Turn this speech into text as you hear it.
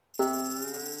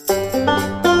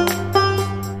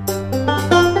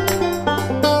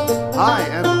Hi,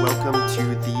 and welcome to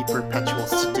the Perpetual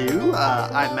Stew.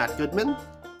 I'm Matt Goodman,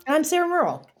 And I'm Sarah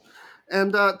Merle.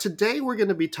 and today we're going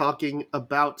to be talking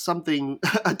about something,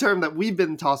 a term that we've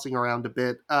been tossing around a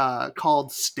bit,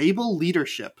 called stable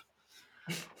leadership.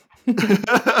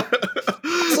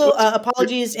 Also,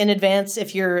 apologies in advance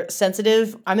if you're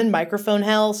sensitive. I'm in microphone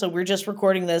hell, so we're just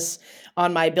recording this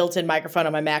on my built-in microphone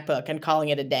on my MacBook and calling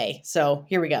it a day. So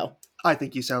here we go. I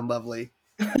think you sound lovely.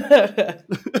 and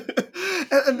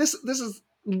this is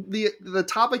the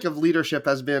topic of leadership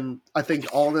has been, I think,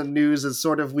 all the news is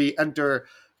sort of we enter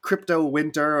crypto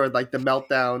winter, or like the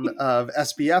meltdown of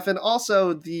SBF, and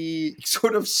also the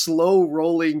sort of slow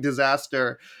rolling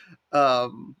disaster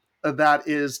that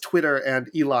is Twitter and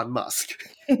Elon Musk.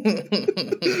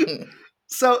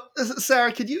 So,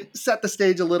 Sarah, could you set the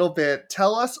stage a little bit?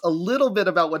 Tell us a little bit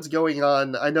about what's going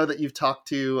on. I know that you've talked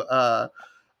to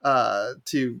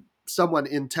someone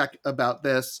in tech about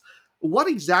this. What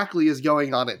exactly is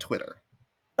going on at Twitter?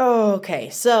 Okay,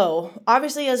 so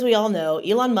obviously, as we all know,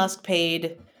 Elon Musk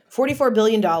paid $44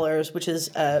 billion, which is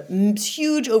a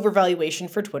huge overvaluation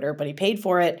for Twitter, but he paid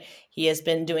for it. He has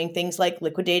been doing things like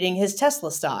liquidating his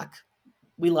Tesla stock.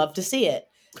 We love to see it.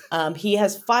 He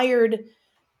has fired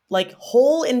like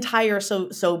whole entire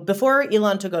so before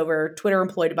Elon took over, Twitter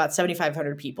employed about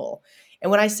 7,500 people.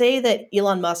 And when I say that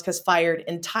Elon Musk has fired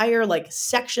entire like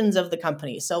sections of the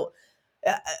company, so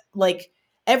like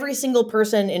every single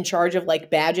person in charge of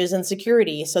like badges and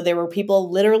security. So there were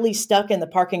people literally stuck in the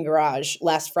parking garage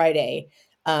last Friday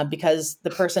because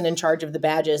the person in charge of the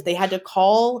badges, they had to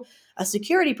call a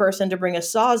security person to bring a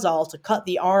sawzall to cut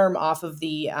the arm off of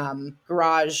the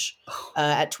garage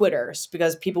at Twitter's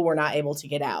because people were not able to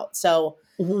get out. So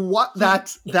What?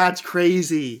 That's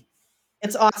crazy.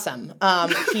 it's awesome.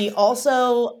 He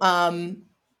also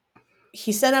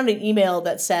he sent out an email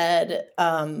that said,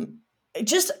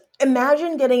 just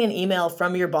imagine getting an email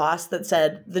from your boss that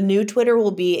said the new Twitter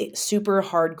will be super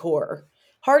hardcore.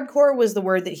 Hardcore was the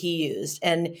word that he used.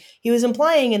 And he was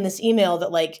implying in this email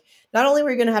that, like, not only were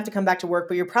you going to have to come back to work,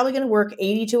 but you're probably going to work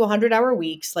 80 to 100-hour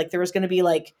weeks. Like, there was going to be,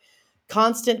 like,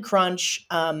 constant crunch.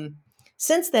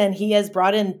 Since then, he has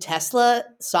brought in Tesla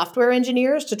software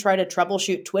engineers to try to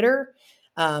troubleshoot Twitter.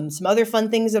 Some other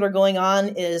fun things that are going on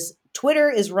is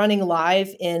Twitter is running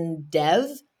live in dev.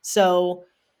 So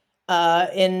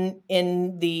in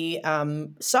the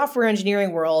software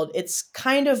engineering world, it's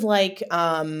kind of like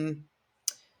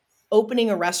opening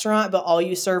a restaurant, but all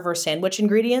you serve are sandwich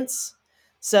ingredients.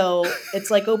 So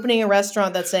it's like opening a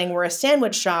restaurant that's saying we're a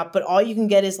sandwich shop, but all you can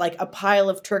get is like a pile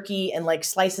of turkey and like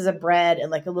slices of bread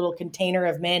and like a little container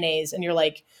of mayonnaise. And you're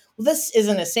like, well, this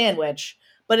isn't a sandwich,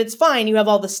 but it's fine. You have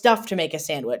all the stuff to make a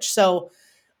sandwich. So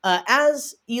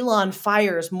as Elon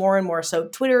fires more and more, so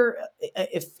Twitter,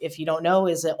 if you don't know,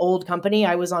 is an old company.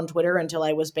 I was on Twitter until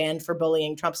I was banned for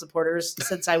bullying Trump supporters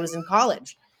since I was in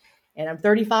college, and I'm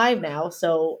 35 now.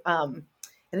 So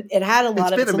it had a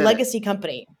lot of. It's a legacy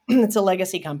company. It's a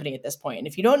legacy company at this point. And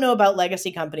if you don't know about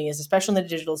legacy companies, especially in the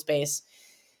digital space,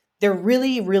 they're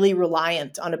really, really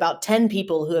reliant on about 10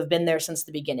 people who have been there since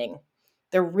the beginning.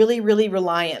 They're really, really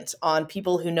reliant on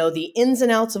people who know the ins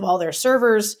and outs of all their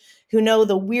servers, who know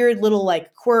the weird little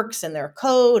like quirks in their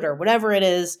code or whatever it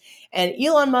is. And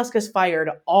Elon Musk has fired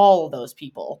all of those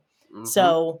people. Mm-hmm.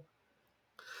 So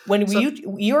when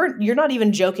you're not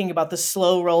even joking about the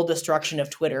slow roll destruction of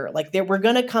Twitter. Like we're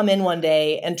going to come in one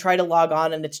day and try to log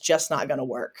on, and it's just not going to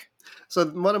work. So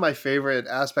one of my favorite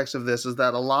aspects of this is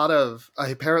that a lot of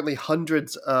apparently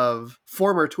hundreds of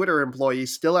former Twitter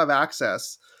employees still have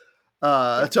access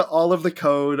to all of the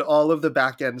code, all of the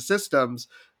back-end systems,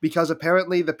 because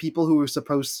apparently the people who were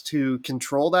supposed to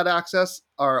control that access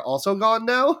are also gone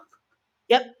now.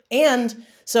 Yep. And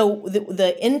so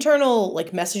the internal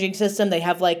like messaging system, they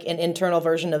have like an internal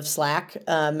version of Slack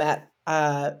at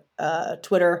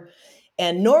Twitter.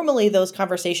 And normally those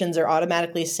conversations are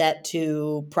automatically set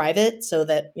to private so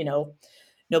that,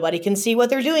 nobody can see what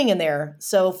they're doing in there.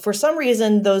 So for some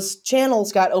reason, those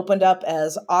channels got opened up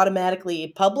as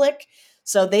automatically public.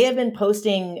 So they have been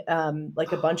posting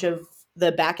like a bunch of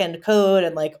the back-end code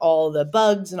and like all the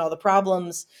bugs and all the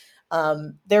problems.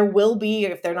 There will be,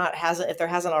 if there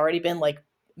hasn't already been, like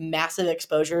massive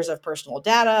exposures of personal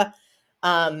data.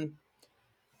 And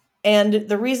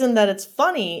the reason that it's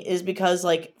funny is because,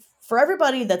 like, for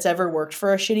everybody that's ever worked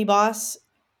for a shitty boss,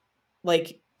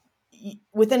 like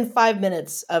within 5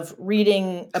 minutes of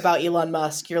reading about Elon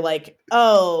Musk, you're like,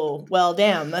 oh, well,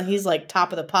 damn, he's like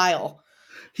top of the pile.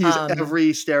 He's Um,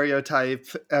 every stereotype,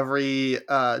 every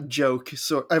joke,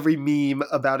 so every meme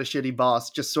about a shitty boss,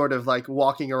 just sort of like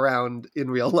walking around in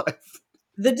real life.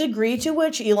 the degree to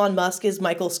which Elon Musk is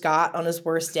Michael Scott on his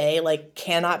worst day, like,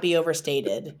 cannot be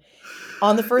overstated.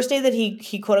 On the first day that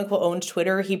he quote unquote owned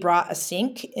Twitter, he brought a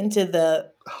sink into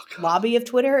the Oh god! lobby of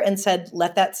Twitter and said,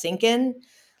 "Let that sink in."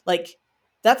 Like,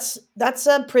 that's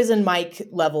a prison Mike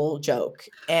level joke,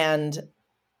 and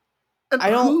And I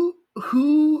don't.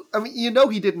 who? I mean,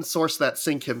 he didn't source that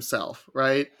sink himself,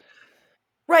 right?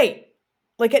 Right.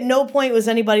 Like, at no point was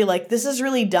anybody like, "This is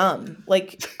really dumb."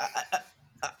 Like,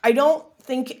 I don't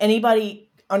think anybody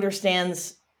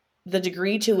understands the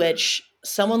degree to which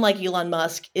someone like Elon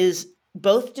Musk is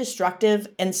both destructive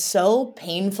and so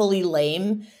painfully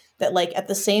lame that, like, at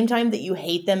the same time that you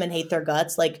hate them and hate their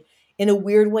guts, like, in a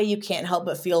weird way, you can't help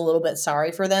but feel a little bit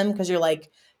sorry for them because you're like,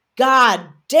 God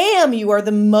damn, you are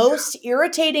the most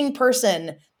irritating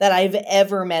person that I've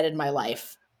ever met in my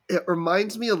life. It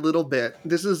reminds me a little bit.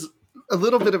 This is a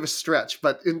little bit of a stretch,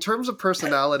 but in terms of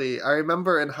personality, I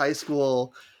remember in high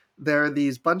school there are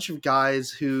these bunch of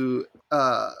guys who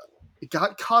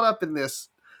got caught up in this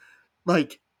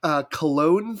like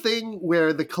cologne thing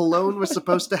where the cologne was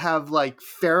supposed to have like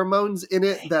pheromones in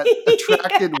it that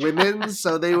attracted women,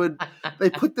 so they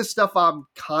put this stuff on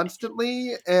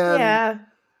constantly. And Yeah.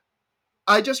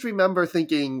 I just remember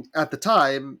thinking at the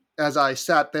time, as I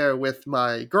sat there with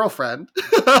my girlfriend,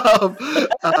 with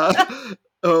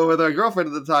our girlfriend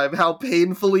at the time, how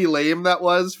painfully lame that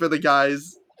was for the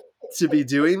guys to be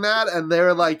doing that. And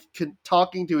they're like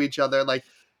talking to each other, like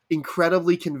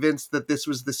incredibly convinced that this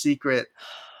was the secret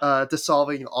to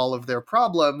solving all of their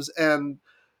problems. And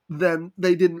then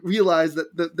they didn't realize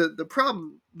that the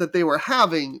problem that they were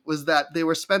having was that they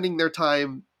were spending their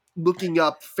time looking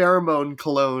up pheromone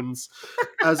colognes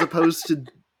as opposed to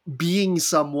being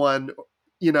someone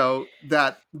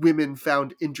that women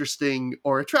found interesting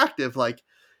or attractive, like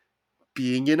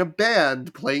being in a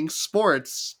band, playing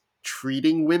sports,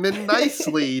 treating women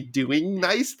nicely, doing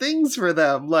nice things for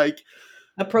them, like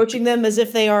Approaching them as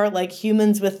if they are like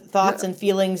humans with thoughts yeah. and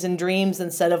feelings and dreams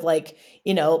instead of like,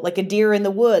 like a deer in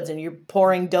the woods and you're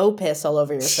pouring dough piss all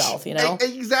over yourself, you know?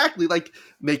 Exactly, like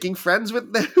making friends with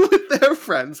with their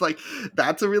friends. Like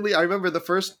that's a really, I remember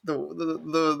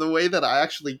the way that I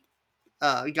actually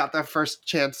got that first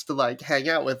chance to like hang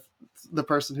out with the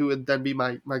person who would then be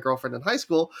my girlfriend in high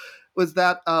school was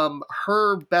that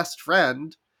her best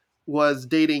friend was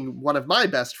dating one of my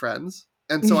best friends,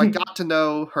 and so I got to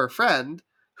know her friend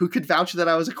who could vouch that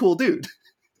I was a cool dude.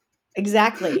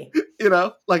 Exactly.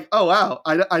 Like, oh wow,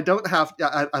 I don't have.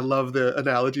 I love the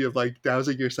analogy of like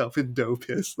dousing yourself in dough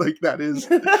piss. Like that is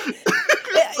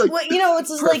like Well, it's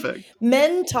just like perfect.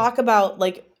 men talk about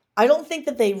like I don't think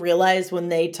that they realize when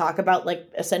they talk about like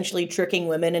essentially tricking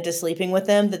women into sleeping with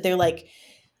them that they're like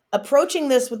approaching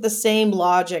this with the same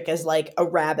logic as like a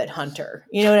rabbit hunter.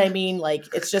 You know what I mean? Like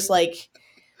it's just like,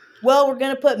 well, we're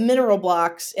going to put mineral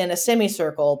blocks in a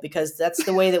semicircle because that's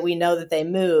the way that we know that they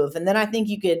move. And then I think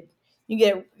you get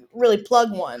really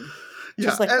plug one. Yeah,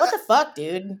 Just like, what the fuck,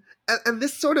 dude? and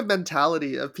this sort of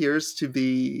mentality appears to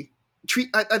be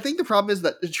I think the problem is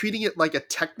that treating it like a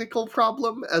technical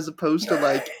problem as opposed to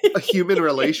like a human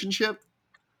relationship.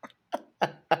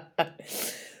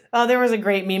 There was a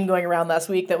great meme going around last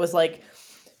week that was like,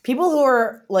 people who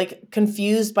are like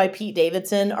confused by Pete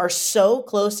Davidson are so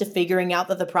close to figuring out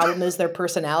that the problem is their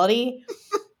personality,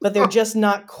 but they're just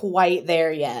not quite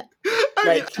there yet. I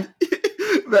Like,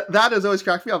 mean, that has always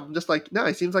cracked me up. I'm just like, no,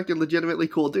 he seems like a legitimately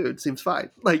cool dude. Seems fine.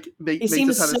 Like, he makes a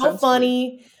seems ton of so sense to me.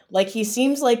 funny. Like, he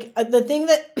seems like the thing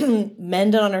that men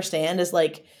don't understand is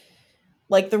like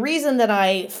the reason that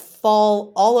I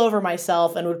fall all over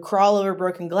myself and would crawl over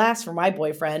broken glass for my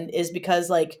boyfriend is because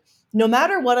like no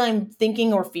matter what I'm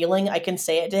thinking or feeling, I can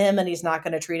say it to him and he's not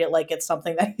going to treat it like it's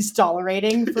something that he's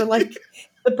tolerating for like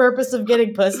the purpose of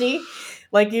getting pussy.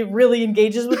 Like it really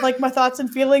engages with like my thoughts and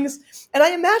feelings. And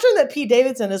I imagine that Pete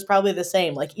Davidson is probably the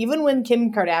same. Like even when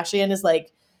Kim Kardashian is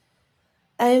like,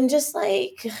 I'm just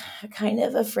like kind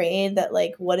of afraid that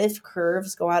like what if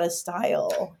curves go out of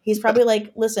style? He's probably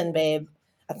like, listen, babe,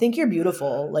 I think you're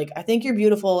beautiful. Like I think you're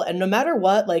beautiful and no matter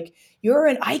what, like you're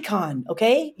an icon,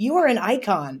 okay? You are an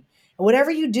icon. And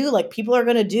whatever you do, like people are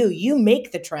going to do. You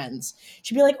make the trends.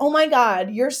 She'd be like, "Oh my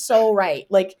god, you're so right."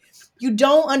 Like you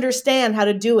don't understand how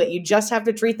to do it. You just have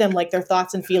to treat them like their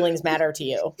thoughts and feelings matter to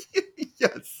you.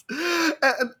 Yes,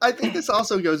 and I think this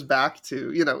also goes back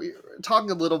to talking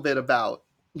a little bit about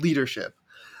leadership,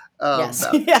 Yes.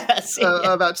 about Yes.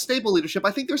 Yeah. about stable leadership.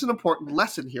 I think there's an important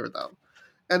lesson here, though,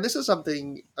 and this is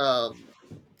something I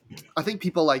think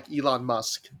people like Elon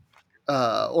Musk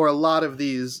or a lot of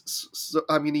these, so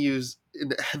I'm going to use in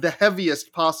the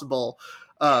heaviest possible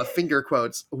finger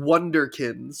quotes,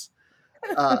 wonderkins,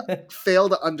 fail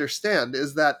to understand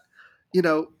is that, you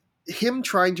know, him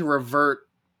trying to revert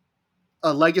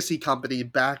a legacy company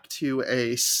back to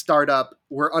a startup,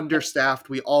 we're understaffed,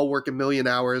 we all work a million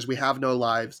hours, we have no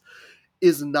lives,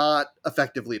 is not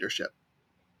effective leadership.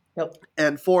 Nope.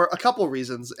 And for a couple of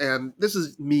reasons, and this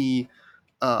is me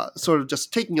sort of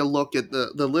just taking a look at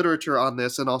the literature on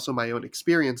this and also my own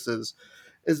experiences,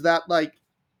 is that, like,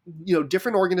 you know,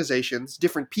 different organizations,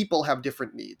 different people have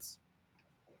different needs.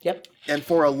 Yep. And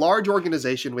for a large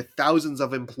organization with thousands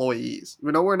of employees,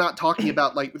 you know, we're not talking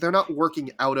about, like, they're not working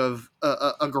out of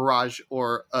a garage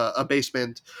or a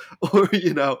basement, or,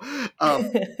 you know,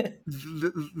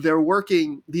 they're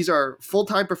working. These are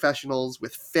full-time professionals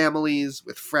with families,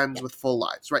 with friends, with full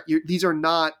lives, right? These are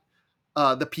not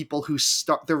the people who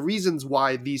start. The reasons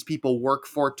why these people work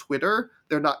for Twitter,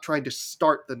 they're not trying to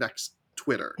start the next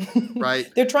Twitter,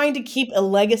 right? They're trying to keep a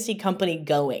legacy company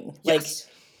going. Like, Yes.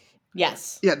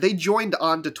 yes. Yeah, they joined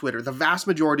onto Twitter. The vast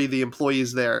majority of the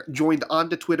employees there joined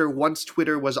onto Twitter once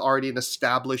Twitter was already an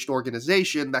established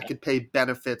organization that could pay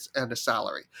benefits and a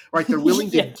salary, right? They're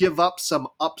willing to Yeah. give up some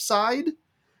upside,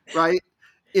 right,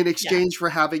 in exchange for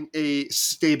having a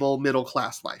stable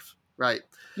middle-class life, right?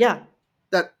 Yeah.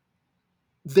 That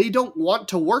they don't want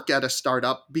to work at a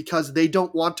startup because they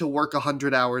don't want to work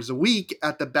 100 hours a week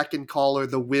at the beck and call or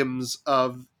the whims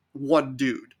of one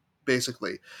dude,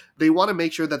 basically. They want to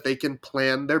make sure that they can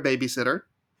plan their babysitter.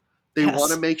 They want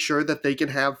to Yes. make sure that they can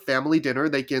have family dinner.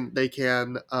 They can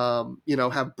you know,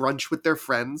 have brunch with their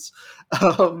friends,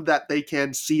 that they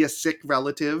can see a sick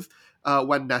relative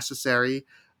when necessary,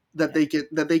 that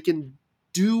they can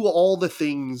do all the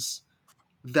things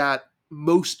that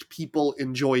most people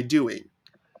enjoy doing.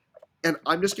 And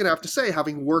I'm just going to have to say,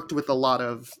 having worked with a lot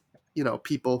of, you know,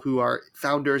 people who are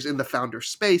founders in the founder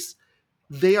space,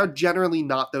 they are generally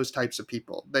not those types of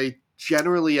people. They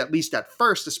generally, at least at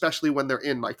first, especially when they're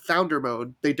in like founder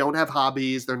mode, they don't have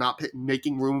hobbies. They're not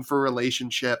making room for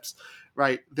relationships,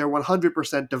 right? They're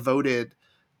 100% devoted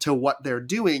to what they're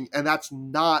doing. And that's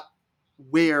not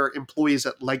where employees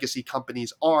at legacy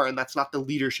companies are. And that's not the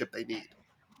leadership they need.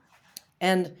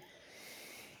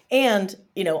 And,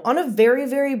 you know, on a very,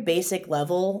 very basic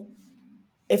level,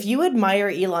 if you admire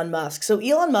Elon Musk, so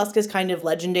Elon Musk is kind of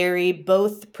legendary,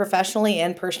 both professionally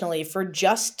and personally, for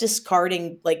just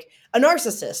discarding, like, a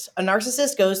narcissist. A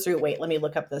narcissist goes through, wait, let me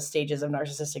look up the stages of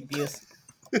narcissistic abuse.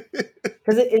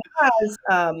 Because it has,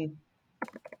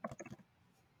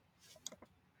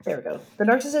 there we go. The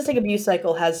narcissistic abuse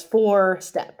cycle has 4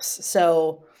 steps.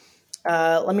 So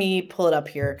let me pull it up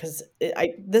here because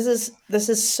this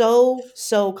is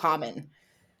so common.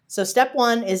 So step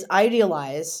 1 is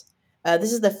idealize.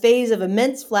 This is the phase of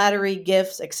immense flattery,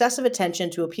 gifts, excessive attention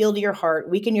to appeal to your heart,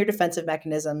 weaken your defensive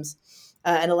mechanisms,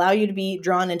 and allow you to be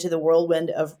drawn into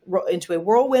into a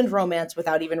whirlwind romance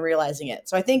without even realizing it.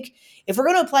 So I think if we're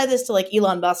going to apply this to like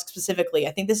Elon Musk specifically,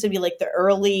 I think this would be like the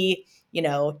early, you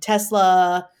know,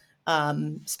 Tesla,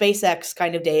 SpaceX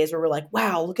kind of days where we're like,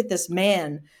 wow, look at this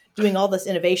man doing all this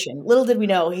innovation. Little did we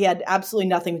know he had absolutely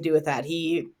nothing to do with that.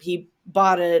 He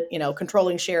bought a, you know,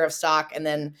 controlling share of stock and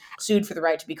then sued for the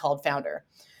right to be called founder.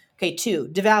 Okay, 2,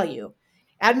 devalue.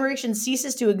 Admiration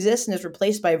ceases to exist and is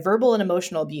replaced by verbal and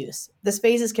emotional abuse. This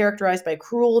phase is characterized by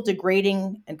cruel,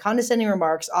 degrading, and condescending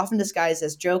remarks, often disguised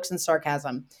as jokes and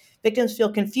sarcasm. Victims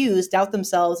feel confused, doubt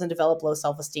themselves, and develop low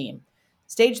self-esteem.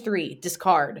 Stage 3,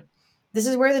 discard. This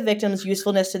is where the victim's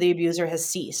usefulness to the abuser has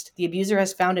ceased. The abuser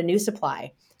has found a new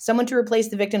supply, someone to replace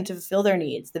the victim to fulfill their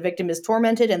needs. The victim is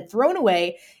tormented and thrown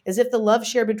away as if the love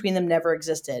shared between them never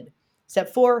existed.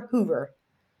 Step 4, hoover.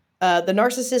 The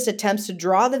narcissist attempts to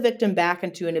draw the victim back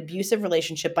into an abusive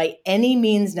relationship by any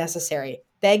means necessary.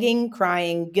 Begging,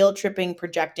 crying, guilt tripping,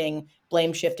 projecting,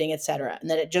 blame shifting, etc. And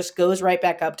then it just goes right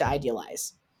back up to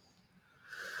idealize.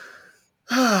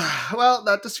 Well,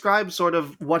 that describes sort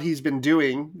of what he's been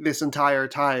doing this entire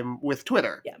time with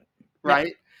Twitter. Yeah. Right?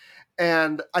 Yep.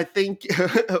 And I think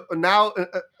now,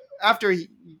 after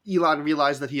Elon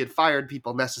realized that he had fired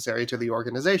people necessary to the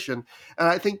organization, and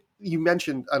I think you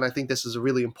mentioned, and I think this is a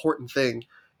really important thing,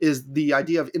 is the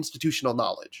idea of institutional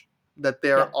knowledge. That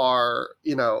there are,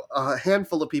 you know, a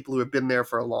handful of people who have been there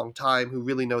for a long time who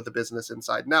really know the business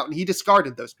inside and out, and he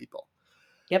discarded those people.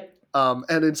 Yep.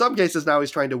 And in some cases now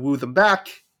he's trying to woo them back.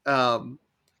 But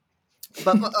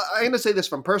I'm going to say this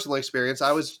from personal experience.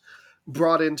 I was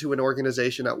brought into an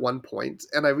organization at one point,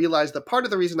 and I realized that part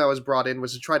of the reason I was brought in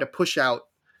was to try to push out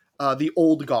the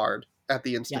old guard at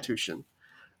the institution,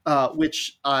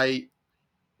 which I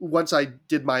once I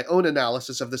did my own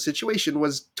analysis of the situation,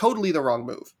 was totally the wrong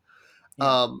move.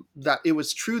 Yeah. That it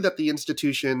was true that the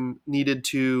institution needed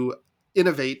to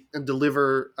innovate and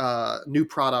deliver new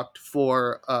product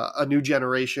for a new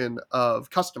generation of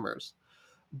customers,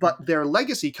 but their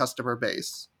legacy customer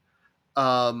base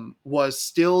was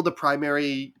still the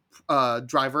primary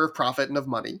driver of profit and of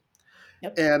money.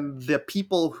 Yep. And the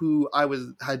people who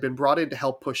had been brought in to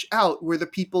help push out were the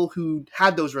people who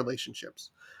had those relationships,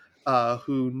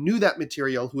 who knew that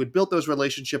material, who had built those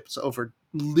relationships over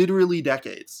literally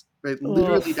decades, right?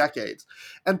 Literally Oof. decades.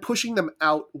 And pushing them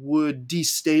out would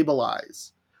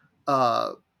destabilize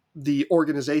the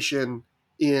organization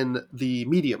in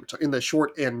the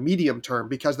short and medium term,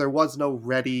 because there was no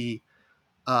ready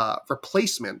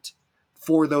replacement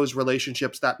for those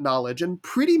relationships, that knowledge, and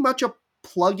pretty much a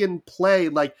plug and play.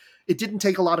 Like, it didn't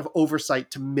take a lot of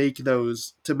oversight to make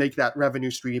that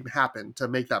revenue stream happen, to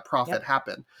make that profit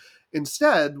happen.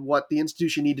 Instead, what the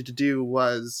institution needed to do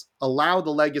was allow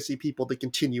the legacy people to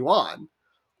continue on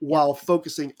while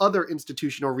focusing other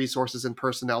institutional resources and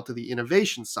personnel to the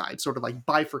innovation side, sort of like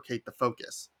bifurcate the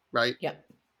focus, right? Yeah.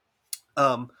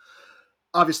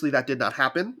 Obviously, that did not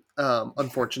happen,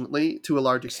 unfortunately, to a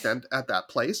large extent at that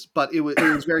place. But it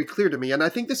was very clear to me. And I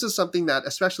think this is something that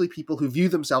especially people who view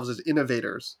themselves as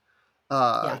innovators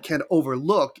can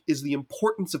overlook, is the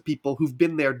importance of people who've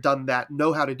been there, done that,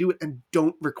 know how to do it, and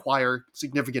don't require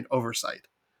significant oversight.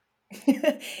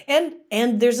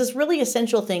 and there's this really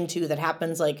essential thing too that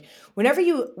happens, like whenever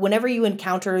you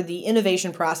encounter the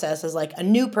innovation process as like a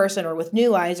new person or with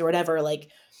new eyes or whatever, like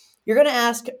you're going to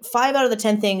ask 5 out of the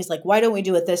 10 things, like, why don't we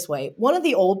do it this way? One of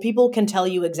the old people can tell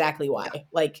you exactly why.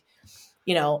 Like,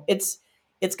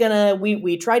 it's gonna,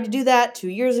 we tried to do that 2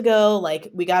 years ago. Like,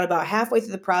 we got about halfway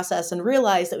through the process and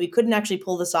realized that we couldn't actually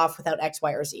pull this off without X,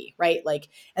 Y, or Z, right? Like,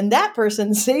 and that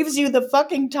person saves you the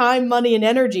fucking time, money, and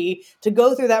energy to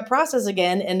go through that process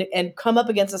again and come up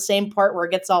against the same part where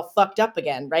it gets all fucked up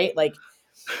again, right? Like,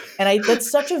 and that's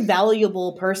such a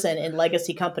valuable person in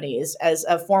legacy companies. As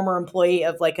a former employee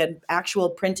of like an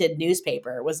actual printed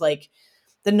newspaper, was like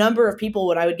the number of people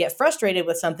when I would get frustrated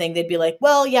with something, they'd be like,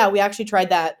 well, yeah, we actually tried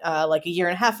that like a year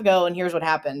and a half ago, and here's what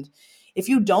happened. If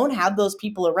you don't have those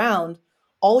people around,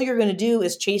 all you're going to do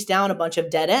is chase down a bunch of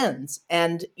dead ends,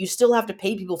 and you still have to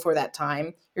pay people for that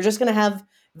time. You're just going to have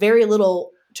very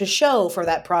little to show for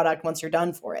that product once you're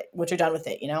done with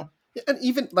it, And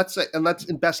even, let's say, and that's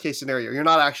in best case scenario, you're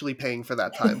not actually paying for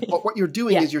that time. But what you're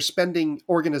doing is you're spending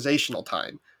organizational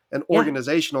time and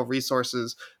organizational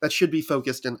resources that should be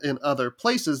focused in other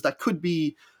places, that could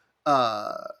be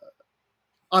on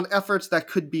efforts that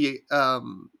could be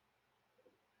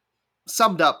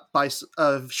summed up by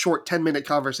a short 10-minute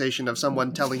conversation of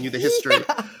someone telling you the history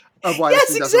of why this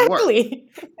thing doesn't work.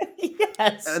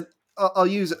 Yes. And I'll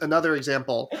use another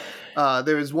example.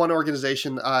 There was one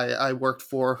organization I worked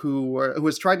for who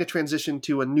was trying to transition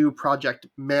to a new project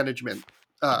management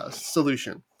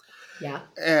solution. Yeah.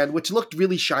 And which looked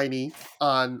really shiny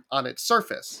on its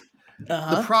surface.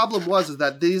 Uh-huh. The problem was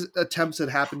that these attempts had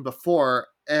happened before,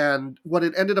 and what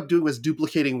it ended up doing was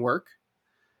duplicating work.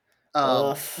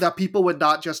 That people would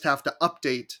not just have to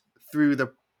update through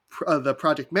the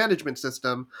project management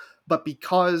system, but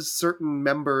because certain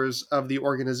members of the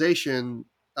organization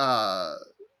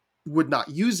would not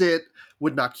use it,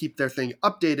 would not keep their thing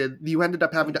updated, you ended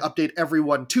up having to update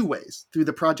everyone 2 ways, through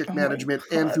the project management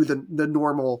and through the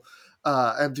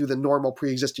normal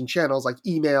pre-existing channels like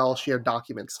email, shared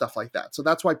documents, stuff like that. So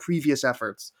that's why previous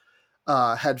efforts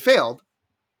had failed.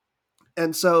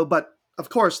 And so, but of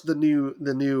course, the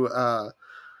new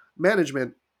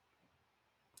management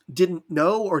didn't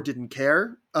know or didn't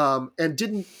care, and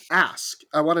didn't ask.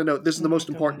 I want to note, this is the most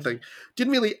important thing.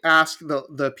 Didn't really ask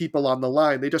the people on the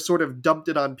line. They just sort of dumped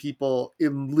it on people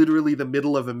in literally the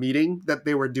middle of a meeting that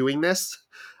they were doing this.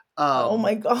 Oh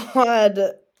my God.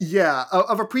 Yeah,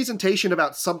 of a presentation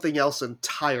about something else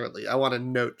entirely. I want to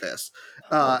note this.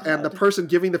 And the person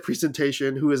giving the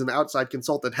presentation, who is an outside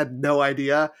consultant, had no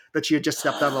idea that she had just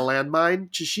stepped on a landmine.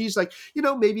 She's like,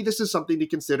 maybe this is something to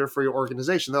consider for your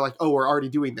organization. They're like, oh, we're already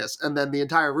doing this. And then the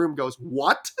entire room goes,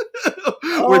 what?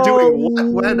 We're doing what?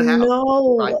 When? How?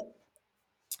 No. Right?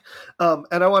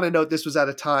 And I want to note, this was at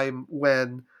a time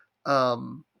when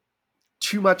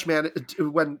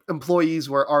when employees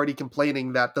were already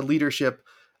complaining that the leadership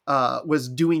was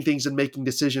doing things and making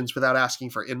decisions without asking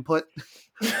for input.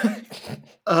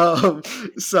 So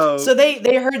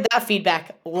they heard that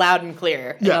feedback loud and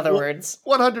clear, in other words.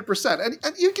 100%.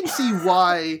 And you can see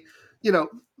why,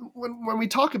 when we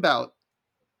talk about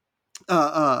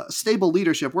stable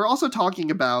leadership, we're also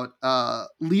talking about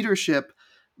leadership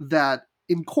that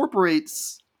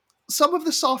incorporates some of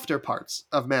the softer parts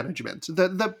of management,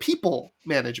 the people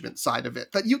management side of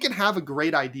it, that you can have a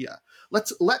great idea.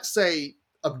 Let's say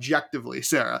objectively,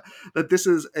 Sarah, that this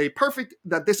is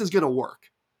going to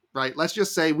work, right? Let's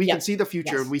just say we can see the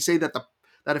future, and we say that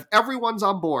that if everyone's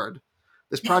on board,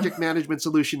 this project management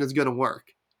solution is going to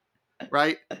work,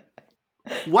 right?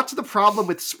 What's the problem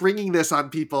with springing this on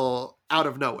people out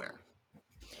of nowhere?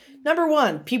 Number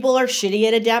 1, people are shitty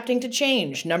at adapting to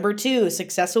change. Number 2,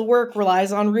 successful work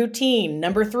relies on routine.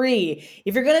 Number 3,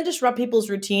 if you're going to disrupt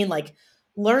people's routine, like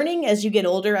learning as you get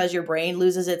older, as your brain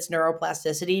loses its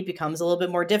neuroplasticity, becomes a little bit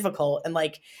more difficult. And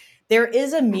like, there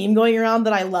is a meme going around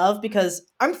that I love because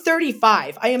I'm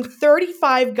 35. I am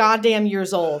 35 goddamn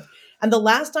years old. And the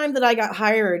last time that I got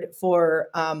hired for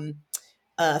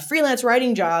a freelance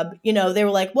writing job, you know, they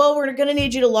were like, well, we're going to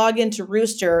need you to log into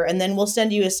Rooster, and then we'll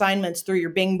send you assignments through your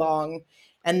Bing Bong.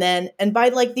 And by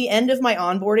like the end of my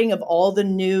onboarding of all the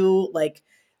new, like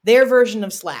their version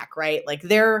of Slack, right? Like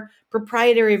their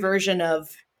proprietary version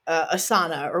of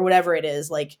Asana or whatever it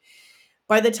is, like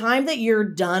by the time that you're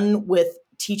done with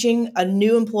teaching a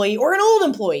new employee or an old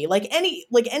employee,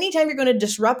 anytime you're going to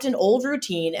disrupt an old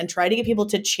routine and try to get people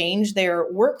to change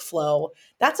their workflow,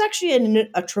 that's actually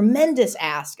a tremendous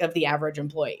ask of the average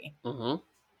employee. Mm-hmm.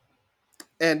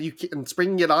 And you can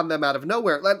springing it on them out of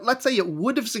nowhere. Let's say it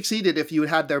would have succeeded if you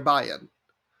had their buy-in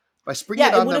by springing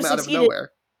it on them out of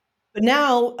nowhere. But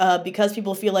now, because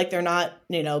people feel like they're not,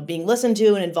 being listened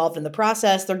to and involved in the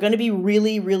process, they're going to be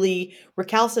really, really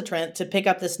recalcitrant to pick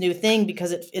up this new thing,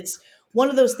 because it's one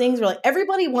of those things where like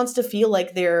everybody wants to feel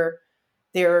like their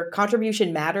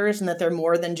contribution matters and that they're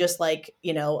more than just like,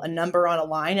 a number on a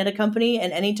line at a company.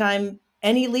 And anytime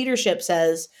any leadership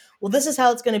says, well, this is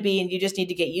how it's going to be, and you just need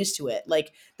to get used to it,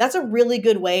 like that's a really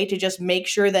good way to just make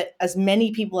sure that as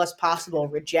many people as possible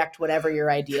reject whatever your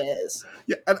idea is.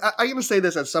 Yeah, and I'm going to say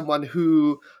this as someone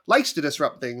who likes to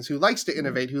disrupt things, who likes to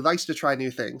innovate, who likes to try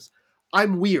new things.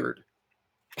 I'm weird.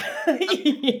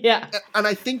 Yeah. And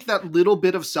I think that little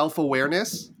bit of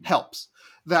self-awareness helps.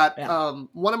 That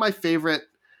one of my favorite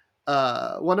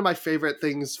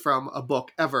things from a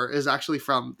book ever is actually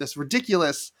from this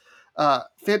ridiculous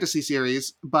fantasy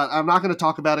series, but I'm not going to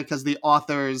talk about it because the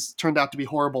authors turned out to be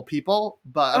horrible people,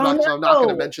 but I'm not going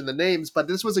to mention the names. But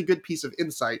this was a good piece of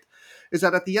insight, is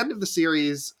that at the end of the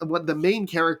series, when the main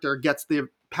character gets the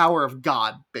power of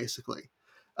God, basically,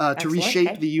 to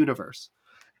reshape the universe,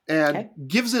 and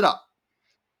gives it up.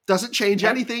 Doesn't change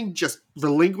anything, just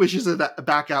relinquishes it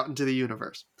back out into the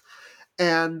universe.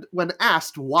 And when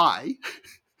asked why,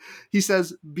 he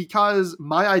says, because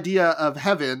my idea of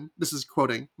heaven, this is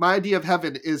quoting, my idea of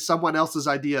heaven is someone else's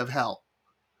idea of hell.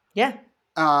 Yeah.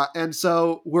 And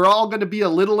so we're all going to be a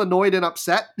little annoyed and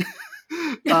upset.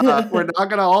 We're not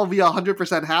going to all be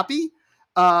 100% happy,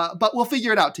 but we'll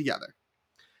figure it out together.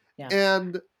 Yeah.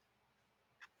 And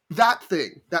that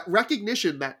thing, that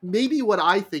recognition that maybe what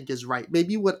I think is right,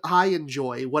 maybe what I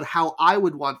enjoy, how I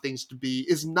would want things to be,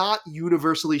 is not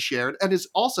universally shared, and is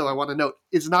also, I want to note,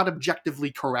 is not objectively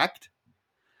correct.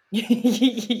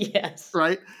 Yes.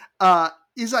 Right?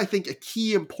 Is, I think, a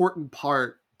key important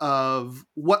part of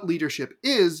what leadership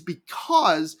is,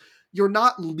 because you're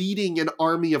not leading an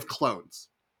army of clones.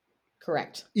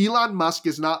 Correct. Elon Musk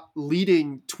is not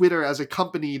leading Twitter as a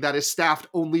company that is staffed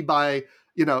only by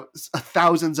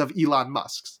thousands of Elon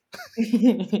Musks.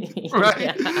 Right?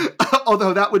 Yeah.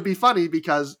 Although that would be funny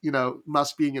because,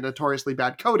 Musk being a notoriously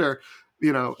bad coder,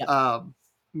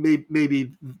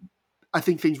 maybe I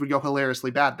think things would go hilariously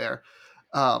bad there.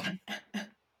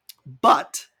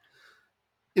 But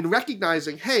in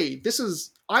recognizing, hey,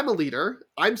 I'm a leader,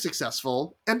 I'm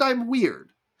successful, and I'm weird.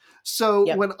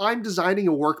 So when I'm designing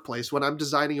a workplace, when I'm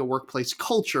designing a workplace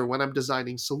culture, when I'm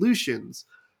designing solutions,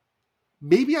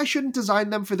 maybe I shouldn't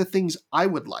design them for the things I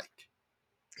would like.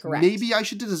 Correct. Maybe I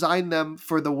should design them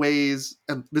for the ways,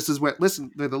 and this is where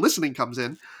the listening comes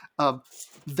in,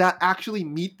 that actually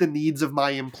meet the needs of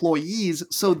my employees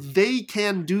so they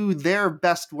can do their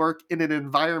best work in an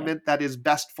environment that is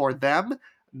best for them,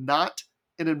 not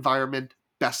an environment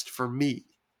best for me.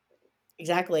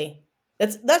 Exactly.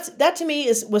 That to me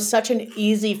was such an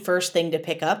easy first thing to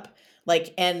pick up.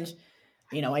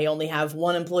 I only have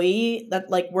one employee that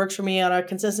works for me on a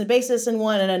consistent basis, and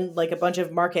then a bunch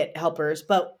of market helpers.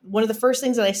 But one of the first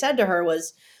things that I said to her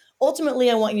was, ultimately,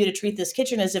 I want you to treat this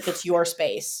kitchen as if it's your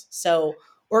space. So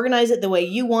organize it the way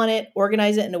you want it,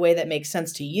 organize it in a way that makes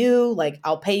sense to you.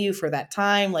 I'll pay you for that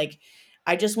time.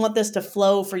 I just want this to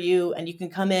flow for you, and you can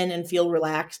come in and feel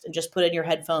relaxed and just put in your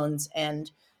headphones and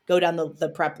go down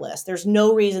the prep list. There's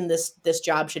no reason this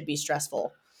job should be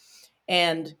stressful.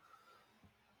 And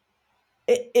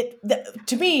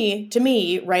To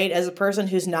me, right, as a person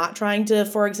who's not trying to,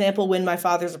 for example, win my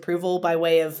father's approval by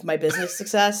way of my business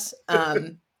success,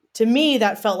 to me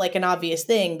that felt like an obvious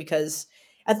thing, because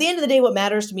at the end of the day, what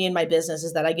matters to me in my business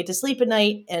is that I get to sleep at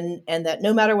night, and that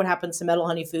no matter what happens to Metal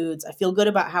Honey Foods, I feel good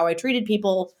about how I treated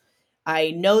people.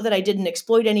 I know that I didn't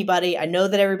exploit anybody. I know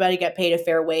that everybody got paid a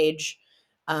fair wage.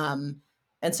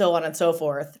 And so on and so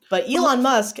forth. But Elon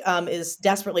Musk is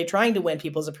desperately trying to win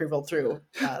people's approval through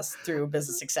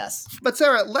business success. But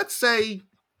Sarah, let's say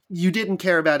you didn't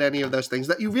care about any of those things,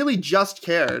 that you really just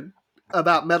cared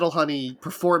about Metal Honey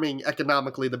performing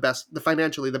economically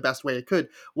financially the best way it could.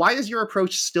 Why is your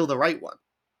approach still the right one?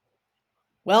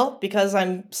 Well, because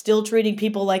I'm still treating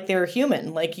people like they're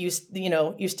human. Like you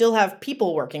still have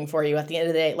people working for you at the end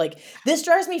of the day. Like, this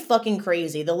drives me fucking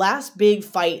crazy. The last big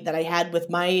fight that I had with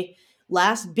my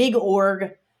last big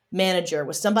org manager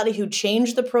was somebody who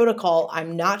changed the protocol.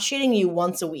 I'm not shitting you,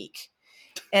 once a week.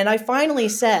 And I finally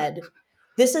said,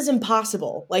 this is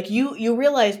impossible. Like, you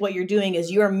realize what you're doing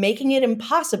is you are making it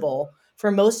impossible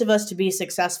for most of us to be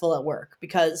successful at work,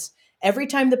 because every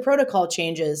time the protocol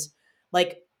changes,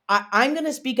 like, I'm going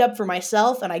to speak up for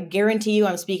myself, and I guarantee you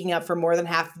I'm speaking up for more than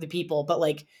half of the people. But,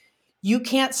 like, you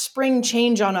can't spring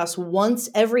change on us once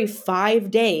every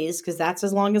 5 days, because that's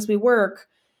as long as we work,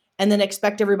 and then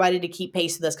expect everybody to keep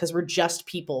pace with us, because we're just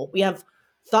people. We have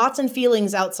thoughts and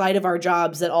feelings outside of our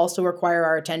jobs that also require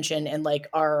our attention and, like,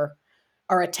 our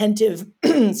attentive,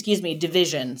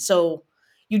 division. So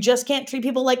you just can't treat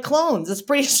people like clones. It's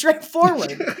pretty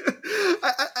straightforward.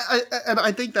 And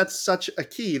I think that's such a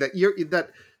key, that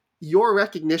your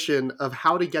recognition of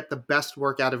how to get the best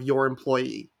work out of your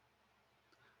employee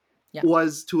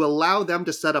was to allow them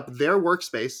to set up their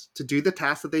workspace to do the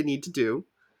tasks that they need to do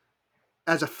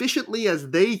as efficiently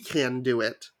as they can do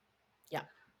it. Yeah.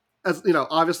 As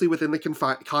obviously within the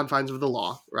confines of the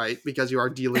law, right? Because you are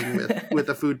dealing with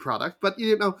a food product. But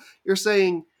you're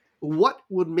saying, what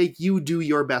would make you do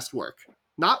your best work?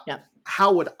 Not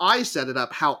how would I set it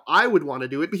up, how I would want to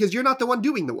do it, because you're not the one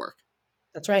doing the work.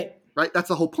 That's right. Right? That's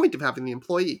the whole point of having the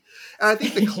employee. And I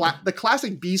think the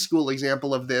classic B school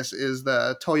example of this is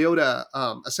the Toyota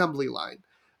assembly line.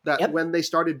 That when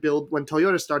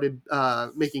Toyota started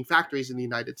making factories in the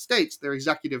United States, their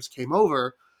executives came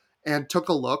over and took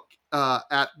a look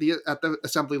at the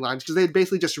assembly lines, because they had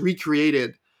basically just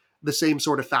recreated the same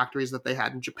sort of factories that they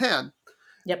had in Japan.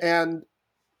 And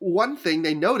one thing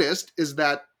they noticed is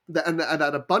that and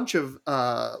a bunch of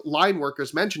line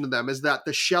workers mentioned to them is that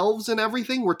the shelves and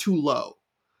everything were too low.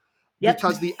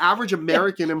 Because the average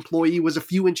American employee was a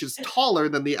few inches taller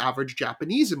than the average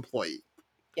Japanese employee.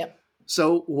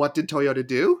 So what did Toyota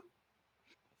do?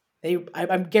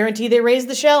 I'm guaranteed they raised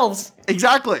the shelves.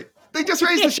 Exactly. They just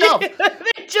raised the shelf.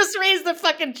 They just raised the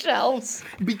fucking shelves.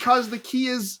 Because the key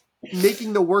is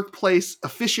making the workplace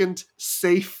efficient,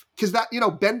 safe. Because that,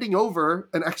 bending over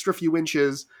an extra few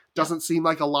inches doesn't seem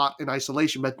like a lot in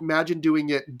isolation. But imagine doing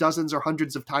it dozens or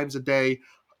hundreds of times a day,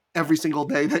 every single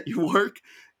day that you work.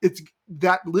 It's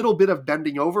that little bit of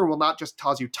bending over will not just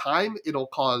cause you time, it'll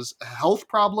cause health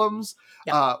problems,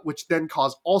 which then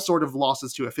cause all sort of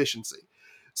losses to efficiency.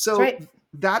 So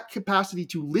that capacity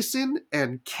to listen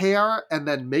and care and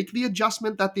then make the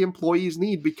adjustment that the employees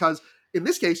need, because in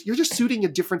this case, you're just suiting a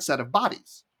different set of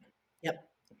bodies.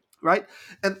 Right?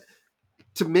 And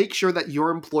to make sure that your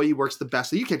employee works the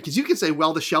best that you can, because you can say,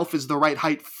 well, the shelf is the right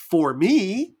height for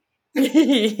me.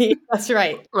 That's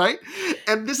right. Right?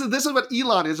 And this is what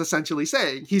Elon is essentially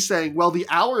saying. He's saying, well, the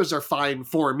hours are fine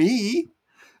for me.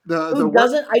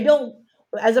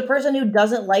 As a person who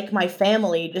doesn't like my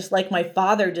family, just like my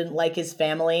father didn't like his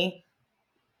family.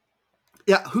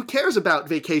 Yeah, who cares about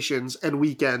vacations and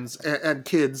weekends and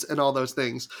kids and all those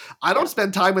things? I don't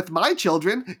spend time with my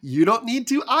children. You don't need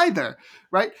to either,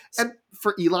 right? And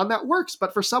for Elon, that works.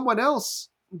 But for someone else,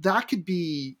 that could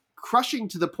be crushing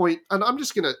to the point, and I'm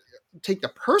just going to take the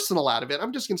personal out of it.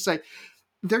 I'm just going to say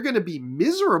they're going to be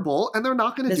miserable, and they're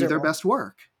not going to do their best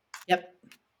work.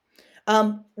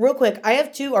 Real quick, I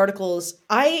have 2 articles.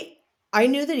 I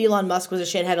knew that Elon Musk was a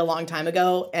shithead a long time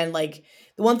ago, and like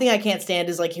the one thing I can't stand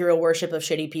is like hero worship of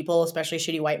shitty people, especially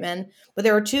shitty white men. But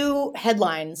there are 2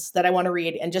 headlines that I want to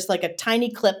read, and just like a tiny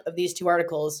clip of these 2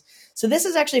 articles. So this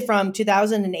is actually from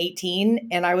 2018,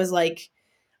 and I was like,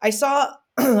 I saw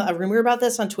a rumor about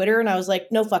this on Twitter, and I was like,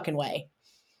 no fucking way.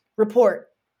 Report: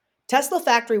 Tesla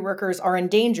factory workers are in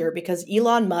danger because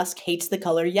Elon Musk hates the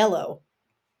color yellow.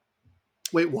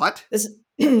 Wait, what?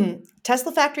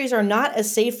 Tesla factories are not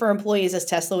as safe for employees as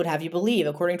Tesla would have you believe,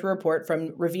 according to a report from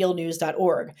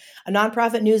revealnews.org, a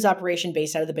nonprofit news operation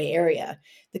based out of the Bay Area.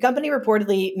 The company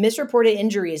reportedly misreported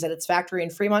injuries at its factory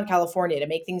in Fremont, California to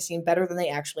make things seem better than they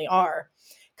actually are.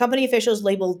 Company officials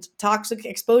labeled toxic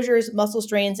exposures, muscle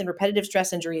strains, and repetitive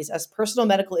stress injuries as personal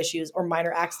medical issues or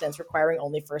minor accidents requiring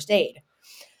only first aid.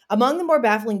 Among the more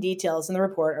baffling details in the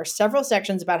report are several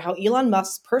sections about how Elon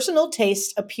Musk's personal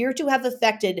tastes appear to have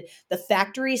affected the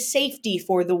factory's safety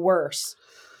for the worse.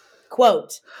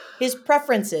 Quote, his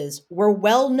preferences were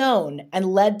well known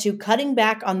and led to cutting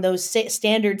back on those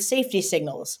standard safety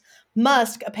signals.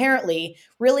 Musk apparently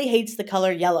really hates the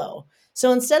color yellow.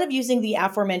 So instead of using the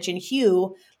aforementioned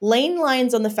hue, lane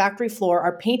lines on the factory floor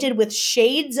are painted with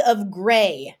shades of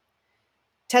gray.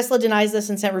 Tesla denies this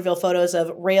and sent reveal photos of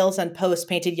rails and posts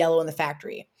painted yellow in the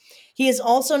factory. He is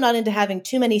also not into having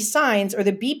too many signs or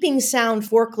the beeping sound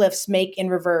forklifts make in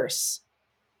reverse.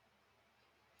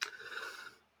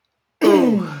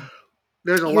 Oh,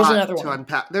 there's a Here's lot another to one.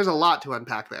 unpack. There's a lot to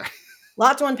unpack there.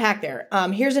 Lot to unpack there.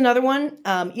 Here's another one.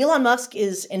 Elon Musk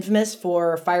is infamous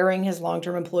for firing his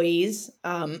long-term employees.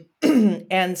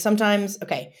 And sometimes,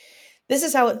 okay, this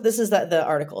is the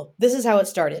article. This is how it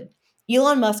started.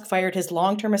 Elon Musk fired his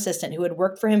long-term assistant who had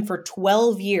worked for him for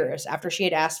 12 years after she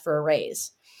had asked for a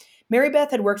raise. Mary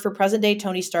Beth had worked for present-day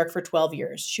Tony Stark for 12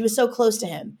 years. She was so close to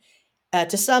him.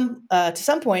 To some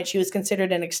point, she was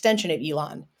considered an extension of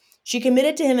Elon. She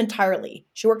committed to him entirely.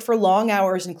 She worked for long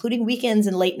hours, including weekends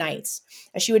and late nights,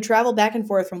 as she would travel back and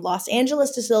forth from Los Angeles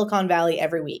to Silicon Valley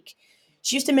every week.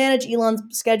 She used to manage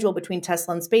Elon's schedule between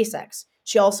Tesla and SpaceX.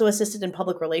 She also assisted in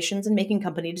public relations and making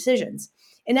company decisions.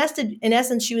 In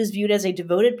essence, she was viewed as a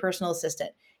devoted personal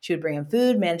assistant. She would bring him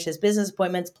food, manage his business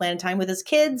appointments, plan time with his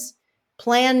kids,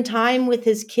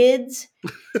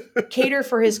 cater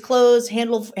for his clothes,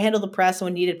 handle the press, and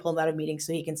when needed, pull him out of meetings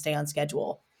so he can stay on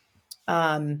schedule.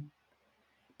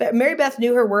 But Mary Beth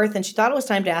knew her worth and she thought it was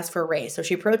time to ask for a raise, so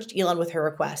she approached Elon with her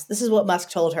request. This is what Musk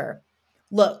told her.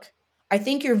 Look, I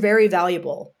think you're very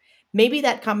valuable. Maybe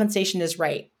that compensation is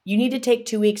right. You need to take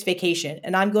 2 weeks vacation,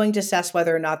 and I'm going to assess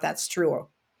whether or not that's true.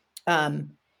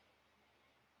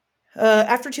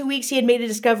 After 2 weeks, he had made a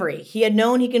discovery. He had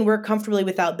known he can work comfortably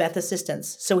without Beth's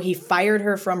assistance, so he fired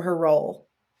her from her role.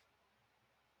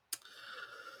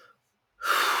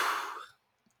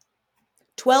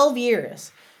 12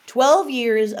 years. 12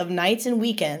 years of nights and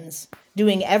weekends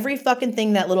doing every fucking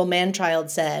thing that little man-child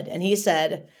said. And he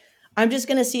said, I'm just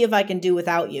going to see if I can do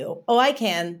without you. Oh, I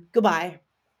can. Goodbye.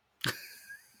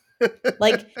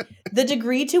 Like, the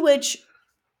degree to which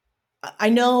I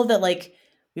know that, like,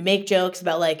 we make jokes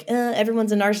about, like,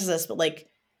 everyone's a narcissist, but, like,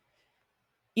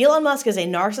 Elon Musk is a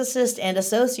narcissist and a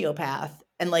sociopath.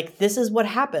 And, like, this is what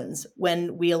happens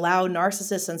when we allow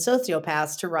narcissists and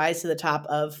sociopaths to rise to the top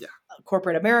of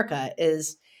corporate America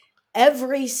is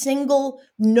no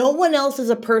one else is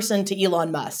a person to Elon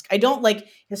Musk. I don't like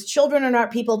his children are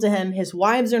not people to him. His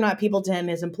wives are not people to him.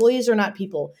 His employees are not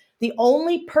people. The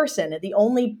only person, the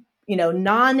only,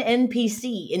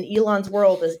 non-NPC in Elon's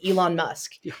world is Elon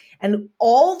Musk. Yeah. And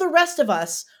all the rest of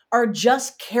us are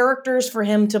just characters for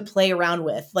him to play around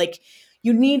with. Like,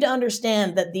 you need to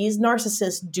understand that these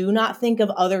narcissists do not think of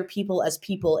other people as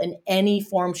people in any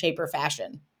form, shape, or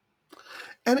fashion.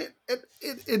 And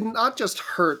it not just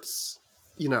hurts,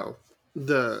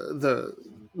 the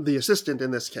assistant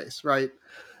in this case, right?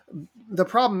 The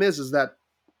problem is that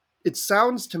it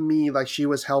sounds to me like she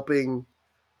was helping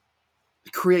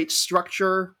create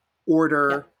structure,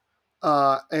 order,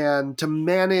 and to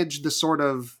manage the sort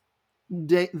of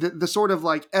the sort of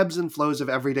like ebbs and flows of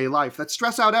everyday life that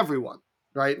stress out everyone,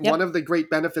 right? Yep. One of the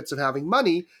great benefits of having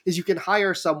money is you can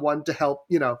hire someone to help,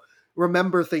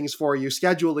 remember things for you,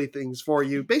 schedule things for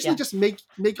you, basically just make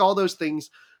all those things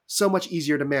so much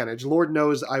easier to manage. Lord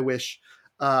knows I wish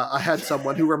I had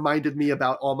someone who reminded me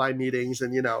about all my meetings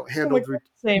and, handled,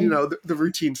 the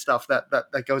routine stuff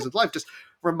that goes with life, just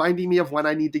reminding me of when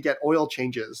I need to get oil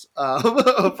changes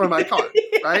for my car,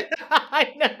 right?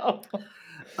 I know.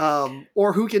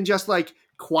 Or who can just like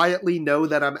quietly know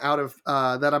that I'm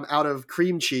out of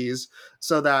cream cheese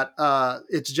so that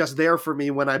it's just there for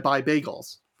me when I buy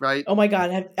bagels. Right. Oh my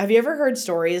God. Have you ever heard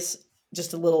stories,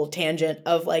 just a little tangent,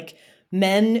 of like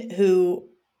men who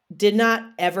did not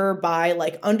ever buy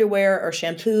like underwear or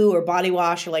shampoo or body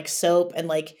wash or like soap and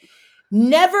like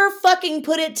never fucking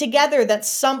put it together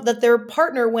that their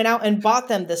partner went out and bought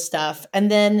them this stuff.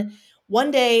 And then one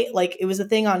day, like it was a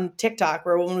thing on TikTok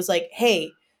where a woman was like,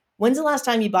 hey, when's the last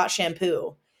time you bought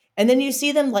shampoo? And then you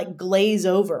see them like glaze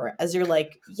over as you're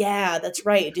like, yeah, that's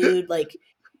right, dude. Like,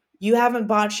 you haven't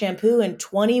bought shampoo in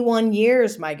 21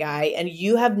 years, my guy, and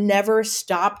you have never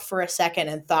stopped for a second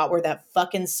and thought where that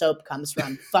fucking soap comes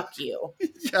from. Fuck you.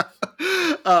 Yeah.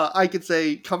 I could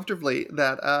say comfortably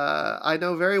that I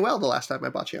know very well the last time I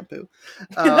bought shampoo.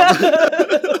 Um,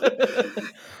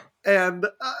 and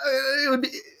it would be,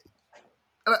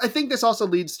 I think this also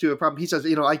leads to a problem. He says,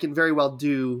 I can very well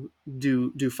do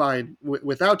fine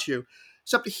without you,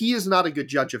 except he is not a good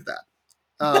judge of that.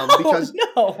 Because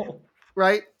no.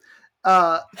 Right?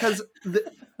 Because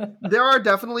there are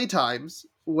definitely times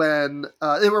when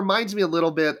it reminds me a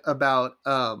little bit about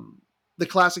the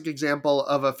classic example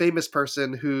of a famous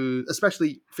person who,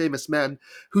 especially famous men,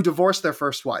 who divorced their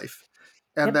first wife.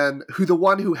 And then the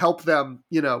one who helped them,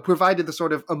 provided the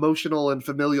sort of emotional and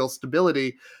familial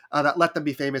stability that let them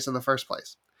be famous in the first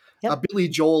place. Billy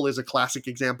Joel is a classic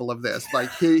example of this.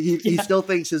 Like he still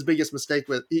thinks his biggest mistake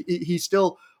he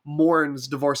still mourns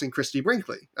divorcing Christy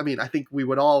Brinkley. I mean, I think we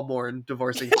would all mourn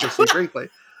divorcing Christy Brinkley.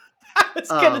 I was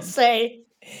gonna say,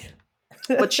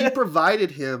 but she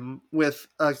provided him with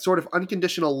a sort of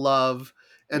unconditional love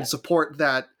and support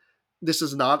that this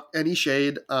is not any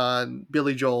shade on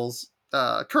Billy Joel's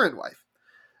current wife,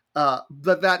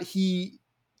 but that he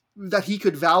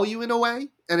could value in a way,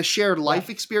 and a shared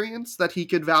life experience that he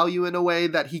could value in a way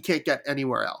that he can't get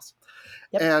anywhere else.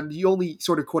 And you only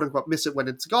sort of quote unquote miss it when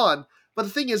it's gone. But the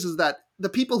thing is that the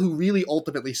people who really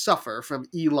ultimately suffer from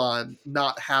Elon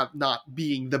not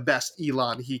being the best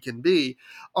Elon he can be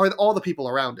are all the people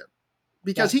around him.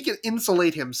 Because he can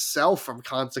insulate himself from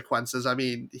consequences. I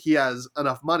mean, he has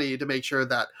enough money to make sure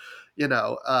that,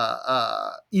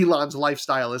 Elon's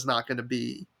lifestyle is not going to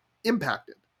be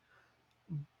impacted.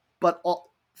 But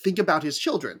think about his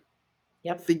children.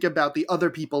 Think about the other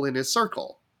people in his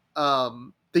circle.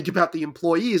 Think about the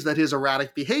employees that his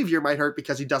erratic behavior might hurt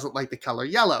because he doesn't like the color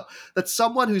yellow. That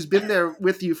someone who's been there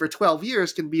with you for 12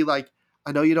 years can be like,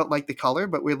 I know you don't like the color,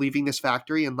 but we're leaving this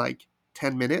factory in like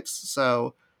 10 minutes.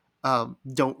 So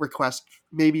don't request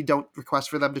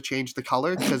for them to change the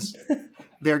color because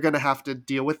they're going to have to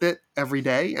deal with it every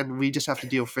day. And we just have to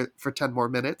deal for 10 more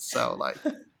minutes. So like,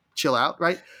 chill out,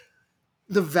 right?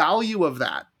 The value of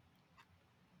that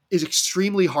is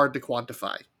extremely hard to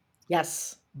quantify.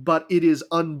 Yes. But it is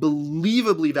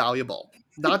unbelievably valuable,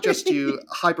 not just to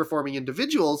high-performing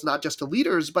individuals, not just to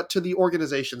leaders, but to the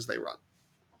organizations they run.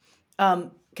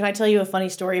 Can I tell you a funny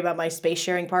story about my space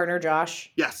sharing partner,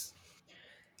 Josh? Yes.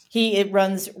 It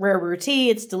runs Rare Brew Tea.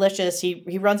 It's delicious.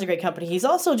 He runs a great company. He's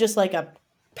also just like a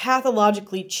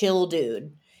pathologically chill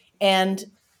dude. And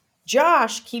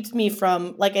Josh keeps me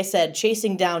from, like I said,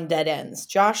 chasing down dead ends.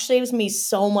 Josh saves me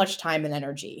so much time and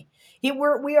energy.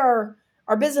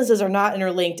 Our businesses are not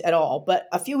interlinked at all. But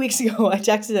a few weeks ago, I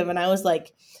texted him and I was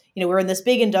like, we're in this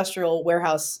big industrial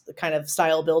warehouse kind of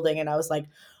style building. And I was like,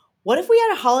 what if we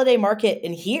had a holiday market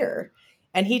in here?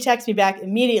 And he texted me back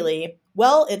immediately,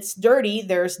 well, it's dirty.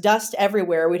 There's dust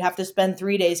everywhere. We'd have to spend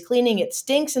 3 days cleaning. It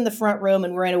stinks in the front room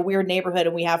and we're in a weird neighborhood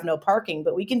and we have no parking,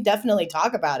 but we can definitely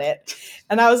talk about it.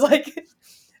 And I was like,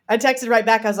 I texted right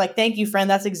back. I was like, thank you, friend.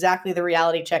 That's exactly the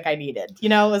reality check I needed. It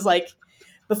was like,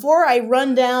 before I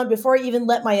even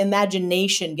let my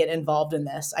imagination get involved in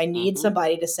this, I need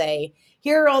somebody to say,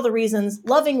 here are all the reasons,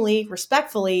 lovingly,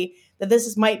 respectfully, that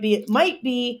this might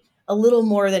be a little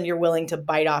more than you're willing to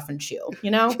bite off and chew,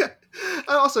 Yeah.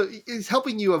 And also, it's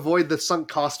helping you avoid the sunk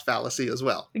cost fallacy as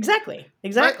well. Exactly.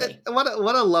 Right?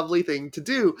 What a lovely thing to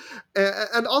do.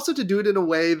 And also to do it in a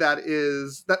way that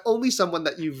only someone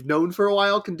that you've known for a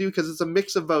while can do, because it's a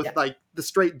mix of both like the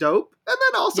straight dope and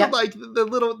then also like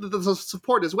the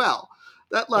support as well.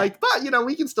 That but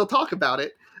we can still talk about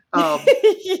it. Not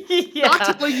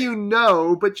telling you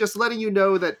no, but just letting you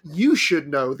know that you should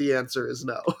know the answer is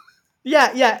no.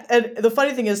 Yeah. And the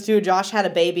funny thing is, too, Josh had a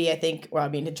baby,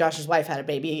 Josh's wife had a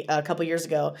baby a couple years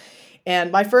ago.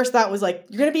 And my first thought was like,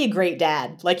 you're going to be a great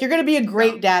dad. Like, you're going to be a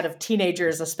great dad of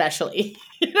teenagers, especially.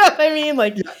 You know what I mean?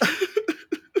 Like,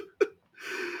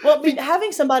 well,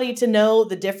 having somebody to know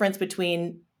the difference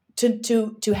between,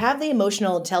 to have the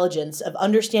emotional intelligence of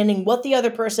understanding what the other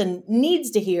person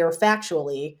needs to hear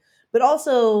factually, but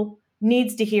also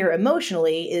needs to hear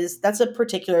emotionally, that's a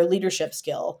particular leadership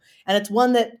skill. And it's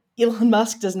one that Elon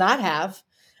Musk does not have.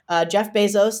 Jeff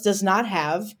Bezos does not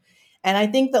have. And I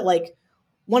think that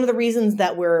one of the reasons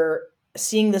that we're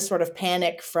seeing this sort of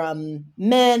panic from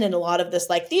men and a lot of this,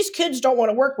 these kids don't want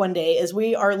to work one day, is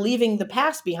we are leaving the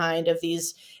past behind of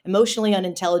these emotionally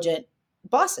unintelligent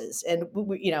bosses. And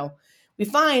we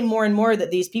find more and more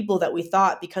that these people that we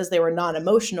thought, because they were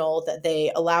non-emotional, that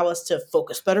they allow us to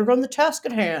focus better on the task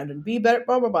at hand and be better,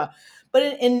 blah, blah, blah.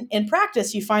 But in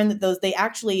practice, you find that they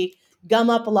actually gum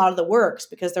up a lot of the works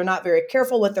because they're not very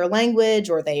careful with their language,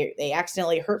 or they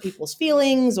accidentally hurt people's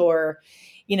feelings, or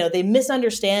they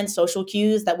misunderstand social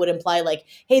cues that would imply like,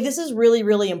 hey, this is really,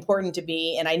 really important to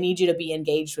me and I need you to be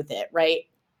engaged with it, right?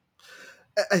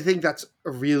 I think that's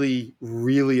a really,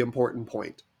 really important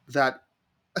point, that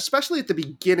especially at the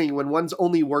beginning when one's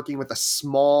only working with a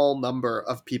small number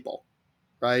of people,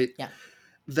 right? Yeah.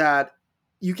 That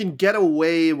you can get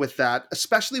away with that,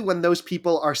 especially when those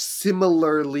people are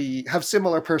have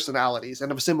similar personalities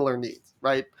and have similar needs,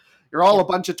 right? You're all a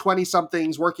bunch of 20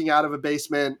 somethings working out of a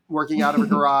basement, working out of a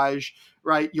garage,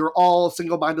 right? You're all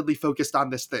single-mindedly focused on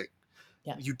this thing.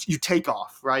 Yeah. You take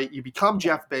off, right? You become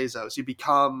Jeff Bezos, you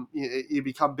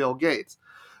become Bill Gates.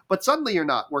 But suddenly you're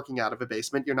not working out of a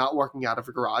basement, you're not working out of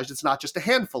a garage. It's not just a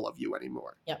handful of you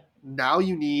anymore. Yep. Now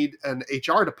you need an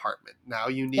HR department. Now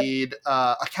you need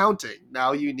accounting.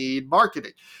 Now you need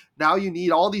marketing. Now you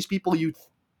need all these people you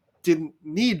didn't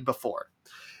need before.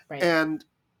 Right. And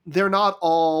they're not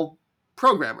all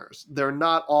programmers. They're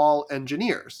not all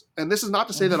engineers. And this is not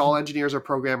to say that all engineers or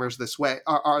programmers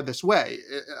are this way.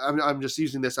 I'm just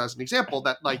using this as an example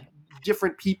that like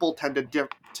different people tend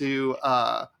to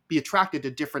be attracted to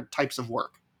different types of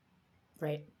work.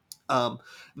 Right.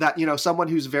 That, someone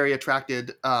who's very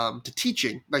attracted to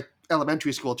teaching, like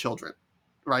elementary school children,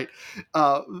 right?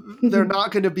 They're not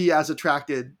going to be as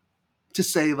attracted to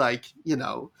say like,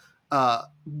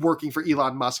 working for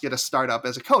Elon Musk at a startup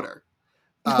as a coder.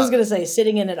 I was going to say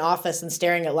sitting in an office and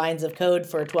staring at lines of code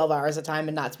for 12 hours at a time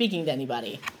and not speaking to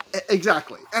anybody.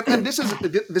 Exactly. And this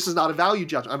is not a value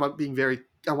judgment. I want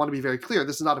to be very clear.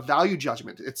 This is not a value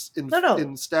judgment. It's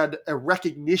instead a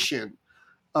recognition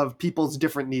of people's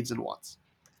different needs and wants.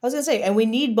 I was going to say, and we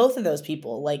need both of those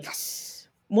people. Like, yes.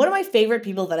 One of my favorite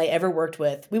people that I ever worked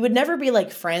with, we would never be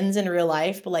like friends in real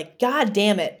life, but like, God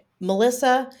damn it,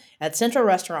 Melissa at Central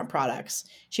Restaurant Products.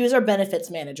 She was our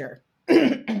benefits manager.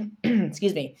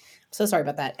 Excuse me. I'm so sorry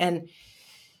about that. And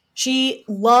she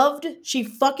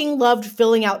fucking loved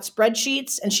filling out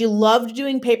spreadsheets, and she loved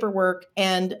doing paperwork.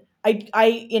 And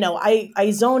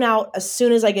I zone out as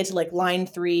soon as I get to like line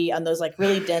 3 on those like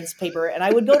really dense paper. And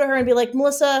I would go to her and be like,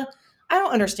 Melissa, I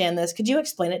don't understand this. Could you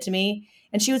explain it to me?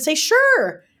 And she would say,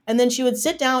 sure. And then she would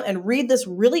sit down and read this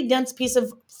really dense piece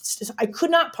of, I could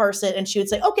not parse it. And she would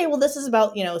say, okay, well, this is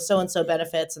about, so-and-so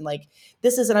benefits. And like,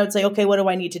 this is, and I would say, okay, what do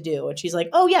I need to do? And she's like,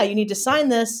 oh yeah, you need to sign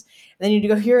this. And then you need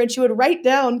to go here. And she would write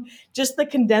down just the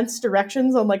condensed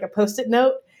directions on like a Post-it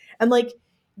note. And like,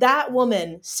 that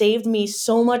woman saved me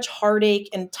so much heartache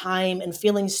and time and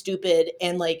feeling stupid.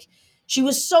 And like, she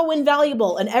was so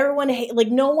invaluable, and everyone, like,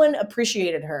 no one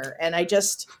appreciated her. And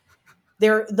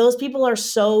those people are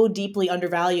so deeply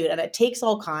undervalued, and it takes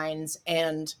all kinds.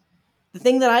 And the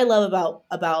thing that I love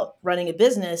about running a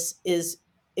business is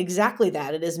exactly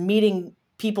that. It is meeting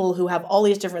people who have all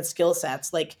these different skill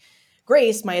sets. Like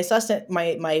Grace, my assistant,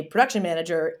 my production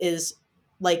manager, is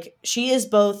like, she is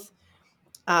both,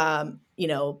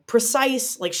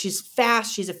 precise, like she's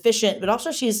fast, she's efficient, but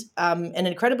also she's an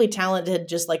incredibly talented,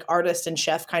 just like artist and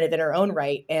chef kind of in her own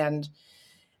right. And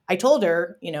I told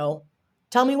her,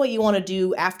 tell me what you want to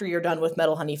do after you're done with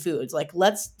Metal Honey Foods. Like,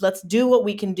 let's do what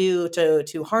we can do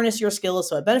to harness your skills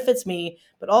so it benefits me,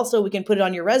 but also we can put it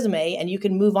on your resume and you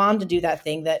can move on to do that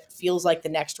thing that feels like the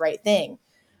next right thing.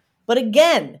 But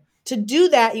again, to do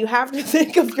that, you have to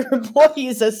think of your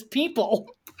employees as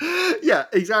people. Yeah,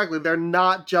 exactly. They're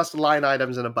not just line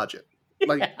items in a budget.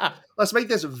 Like, Let's make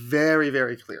this very,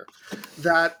 very clear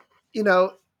that,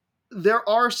 there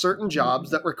are certain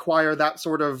jobs that require that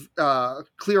sort of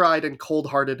clear-eyed and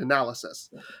cold-hearted analysis.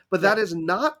 But that is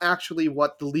not actually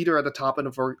what the leader at the top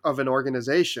of an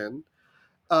organization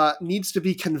needs to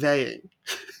be conveying.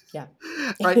 Yeah.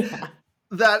 Right? Yeah.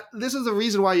 That this is the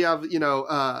reason why you have,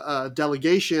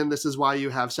 delegation. This is why you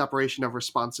have separation of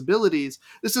responsibilities.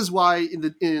 This is why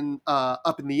in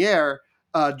Up in the Air,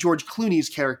 George Clooney's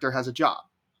character has a job.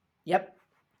 Yep.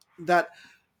 That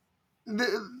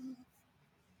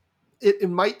it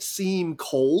might seem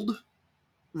cold,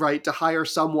 right, to hire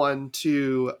someone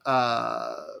to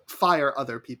fire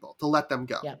other people, to let them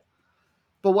go. Yep.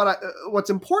 But what's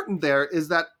important there is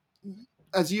that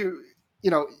as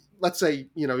let's say,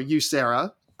 you,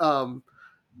 Sarah,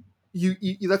 you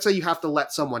let's say you have to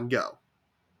let someone go,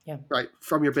 right,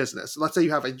 from your business. Let's say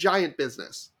you have a giant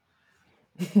business,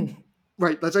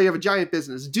 right? Let's say you have a giant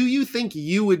business. Do you think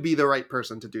you would be the right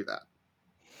person to do that?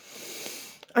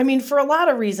 I mean, for a lot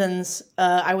of reasons,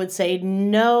 I would say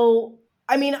no.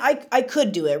 I mean, I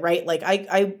could do it, right? Like,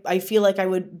 I feel like I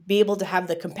would be able to have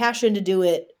the compassion to do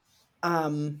it.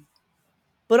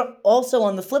 But also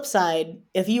on the flip side,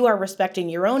 if you are respecting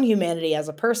your own humanity as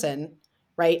a person,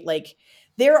 right? Like,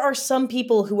 there are some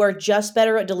people who are just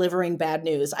better at delivering bad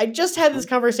news. I just had this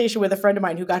conversation with a friend of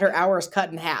mine who got her hours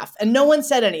cut in half, and no one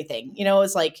said anything. You know, it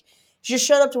was like she just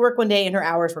showed up to work one day and her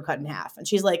hours were cut in half. And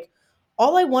she's like,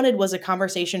 all I wanted was a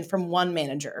conversation from one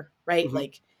manager, right? Mhm.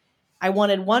 Like, I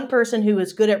wanted one person who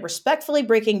was good at respectfully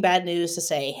breaking bad news to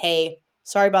say, hey,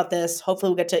 sorry about this. Hopefully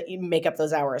we'll get to make up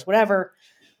those hours, whatever.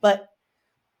 But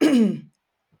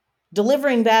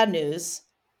delivering bad news,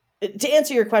 to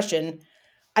answer your question,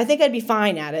 I think I'd be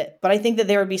fine at it, but I think that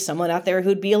there would be someone out there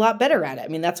who'd be a lot better at it. I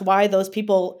mean, that's why those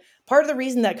people, part of the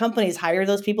reason that companies hire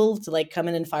those people to like come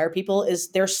in and fire people is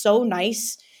they're so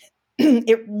nice.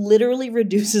 It literally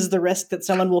reduces the risk that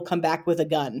someone will come back with a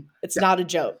gun. It's Yeah. not a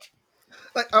joke.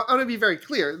 Like, I want to be very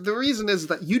clear. The reason is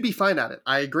that you'd be fine at it.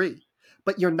 I agree,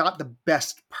 but you're not the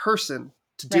best person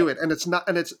to do Right. it, and it's not.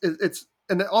 And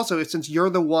and also, since you're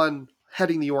the one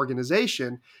heading the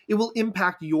organization, it will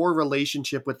impact your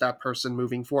relationship with that person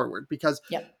moving forward. Because,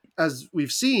 Yep. as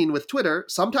we've seen with Twitter,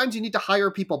 sometimes you need to hire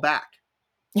people back.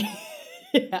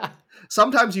 Yeah.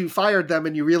 Sometimes you fired them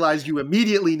and you realize you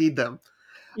immediately need them.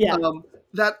 Yeah.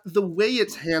 That the way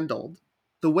it's handled,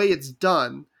 the way it's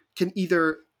done, can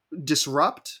either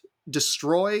disrupt,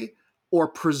 destroy, or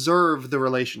preserve the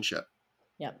relationship.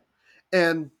 Yep.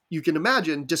 And you can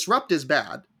imagine disrupt is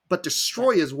bad, but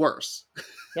destroy is worse.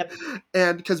 Yep.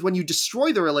 And because when you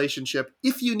destroy the relationship,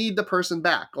 if you need the person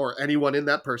back or anyone in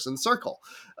that person's circle,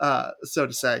 so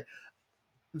to say,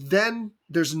 then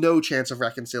there's no chance of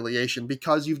reconciliation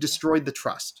because you've destroyed the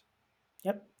trust.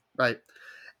 Yep. Right.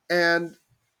 And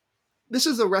this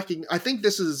is I think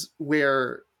this is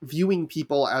where viewing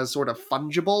people as sort of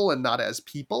fungible and not as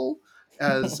people,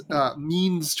 as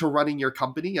means to running your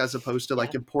company as opposed to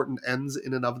like important ends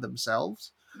in and of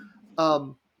themselves,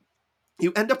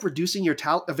 you end up reducing your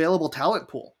available talent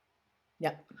pool.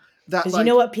 Yeah. That Because you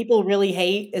know what people really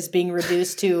hate is being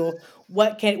reduced to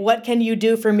what can you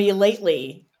do for me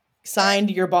lately? Signed,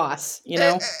 your boss, you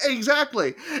know?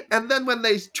 Exactly. And then when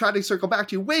they try to circle back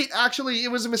to you, wait, actually,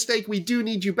 it was a mistake. We do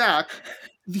need you back.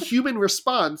 The human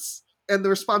response, and the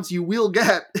response you will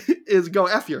get, is go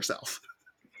F yourself.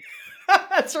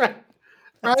 That's right.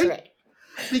 That's right.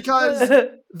 Because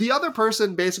the other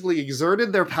person basically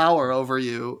exerted their power over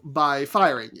you by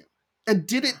firing you and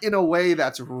did it in a way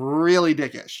that's really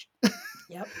dickish.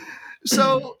 Yep.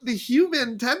 So the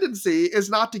human tendency is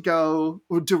not to go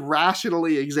to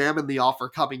rationally examine the offer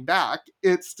coming back.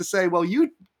 It's to say, well, you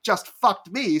just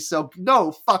fucked me, so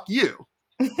no, fuck you.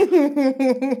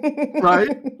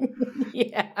 Right?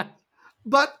 Yeah.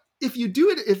 But if you do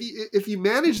it, if you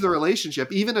manage the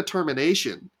relationship, even a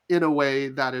termination, in a way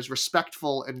that is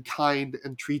respectful and kind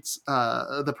and treats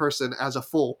the person as a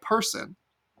full person,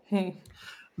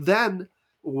 then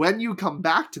when you come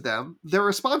back to them, their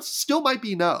response still might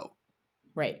be no.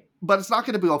 Right. But it's not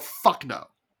going to be, oh, fuck no.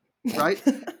 Right?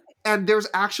 And there's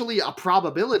actually a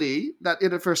probability that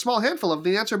for a small handful of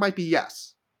them, the answer might be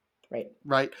yes. Right.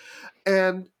 Right?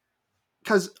 And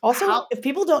because also, if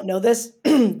people don't know this,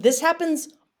 this happens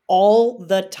all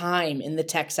the time in the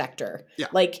tech sector. Yeah.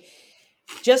 Like,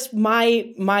 just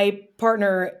my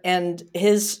partner and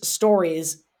his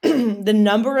stories, the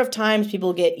number of times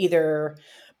people get either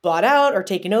bought out or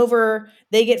taken over,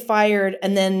 they get fired,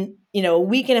 and then, you know, a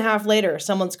week and a half later,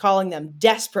 someone's calling them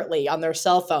desperately on their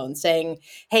cell phone saying,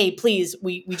 hey, please,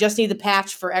 we just need the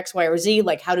patch for X, Y, or Z.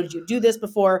 Like, how did you do this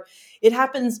before? It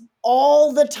happens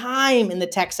all the time in the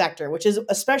tech sector, which is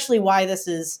especially why this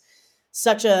is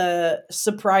such a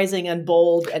surprising and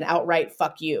bold and outright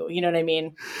fuck you. You know what I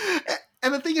mean?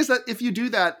 And the thing is that if you do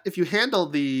that, if you handle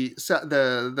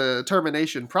the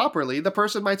termination properly, the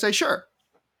person might say, sure.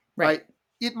 Right?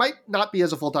 It might not be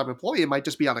as a full-time employee. It might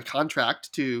just be on a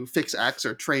contract to fix X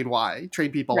or train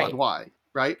people on Y.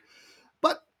 Right?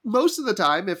 But most of the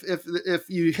time, if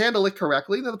you handle it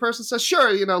correctly, then the person says, sure,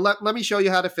 you know, let me show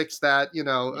you how to fix that. You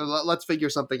know, let's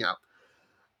figure something out.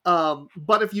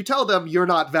 But if you tell them you're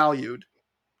not valued,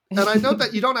 and I know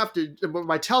that you don't have to,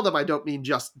 when I tell them, I don't mean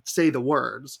just say the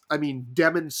words. I mean,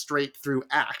 demonstrate through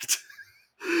act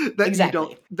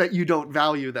that you don't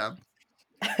value them.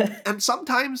 And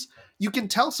sometimes you can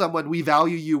tell someone, we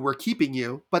value you, we're keeping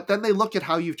you, but then they look at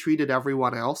how you've treated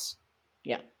everyone else.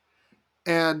 Yeah.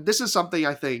 And this is something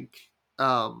I think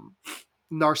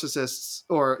narcissists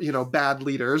or, you know, bad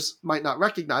leaders might not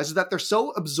recognize, is that they're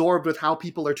so absorbed with how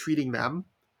people are treating them.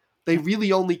 They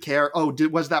really only care,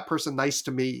 was that person nice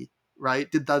to me,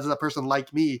 right? Does that person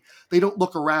like me? They don't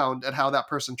look around at how that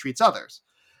person treats others.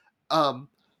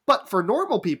 But for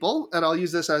normal people, and I'll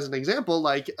use this as an example,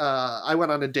 like I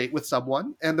went on a date with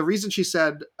someone, and the reason she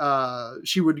said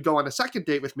she would go on a second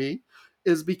date with me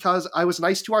is because I was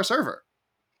nice to our server.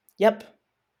 Yep.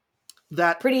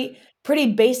 that pretty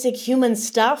basic human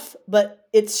stuff, but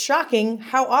it's shocking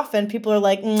how often people are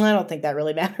like, I don't think that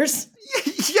really matters.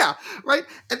 Yeah, right.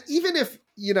 And even if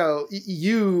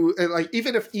even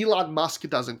if Elon Musk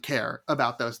doesn't care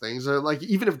about those things, or like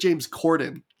even if James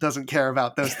Corden doesn't care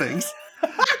about those things,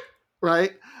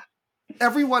 right?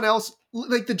 Everyone else,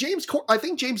 like I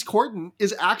think James Corden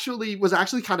was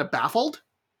actually kind of baffled,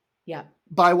 yeah,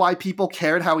 by why people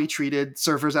cared how he treated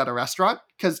servers at a restaurant,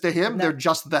 because to him they're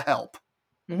just the help,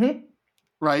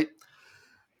 right?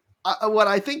 What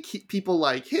I think people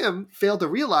like him fail to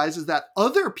realize is that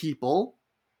other people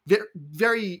very,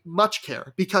 very much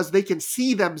care because they can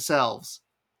see themselves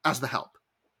as the help.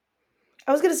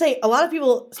 I was going to say, a lot of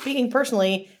people, speaking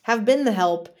personally, have been the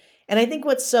help. And I think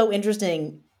what's so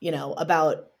interesting,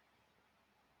 about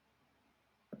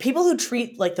people who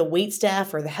treat like the wait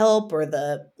staff or the help or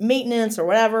the maintenance or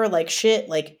whatever, like shit,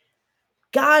 like,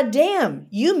 God damn,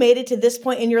 you made it to this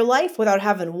point in your life without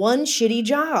having one shitty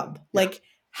job. Yeah. Like,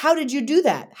 how did you do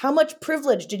that? How much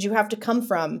privilege did you have to come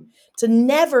from to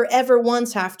never, ever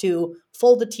once have to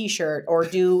fold a t-shirt or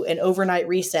do an overnight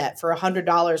reset for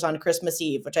 $100 on Christmas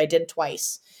Eve, which I did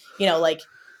twice? Like,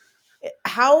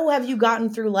 how have you gotten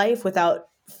through life without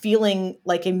feeling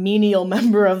like a menial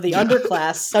member of the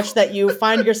underclass, such that you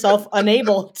find yourself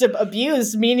unable to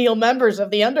abuse menial members of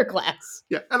the underclass?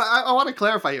 Yeah, and I want to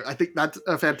clarify here. I think that's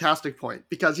a fantastic point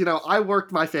because, I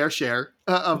worked my fair share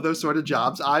of those sort of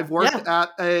jobs. I've worked at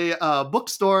a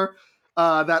bookstore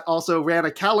that also ran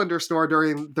a calendar store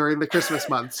during the Christmas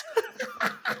months.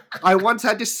 I once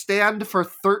had to stand for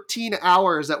 13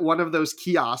 hours at one of those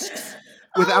kiosks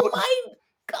without... Oh my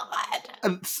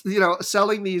God.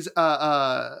 Selling these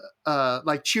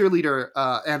like cheerleader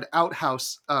and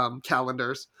outhouse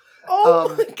calendars.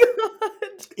 Oh my God.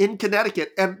 In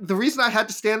Connecticut. And the reason I had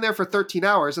to stand there for 13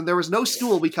 hours, and there was no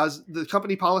stool because the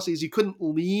company policy is you couldn't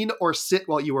lean or sit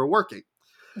while you were working.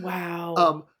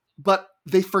 Wow. But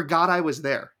they forgot I was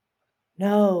there.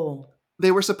 No.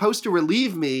 They were supposed to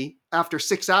relieve me after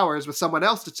 6 hours with someone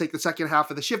else to take the second half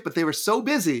of the shift, but they were so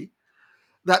busy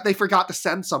that they forgot to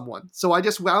send someone. So I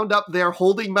just wound up there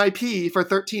holding my pee for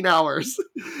 13 hours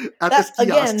at this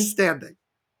kiosk standing.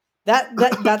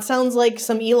 That sounds like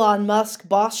some Elon Musk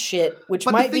boss shit, which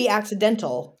might be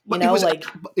accidental.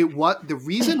 The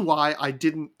reason why I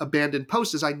didn't abandon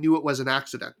post is I knew it was an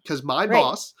accident because my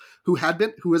boss, who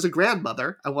was a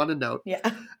grandmother, I want to note,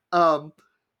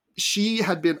 she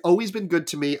had always been good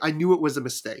to me. I knew it was a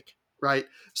mistake, right?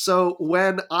 So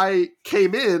when I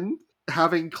came in,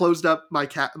 having closed up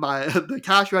the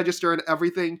cash register and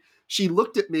everything, she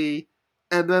looked at me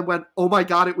and then went, "Oh my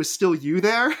God, it was still you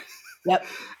there?" Yep.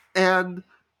 And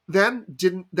then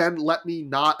didn't let me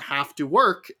not have to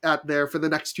work there for the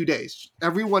next 2 days.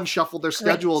 Everyone shuffled their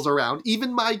schedules around,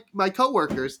 even my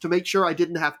coworkers, to make sure I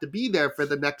didn't have to be there for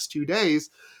the next 2 days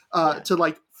to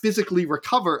like physically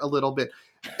recover a little bit.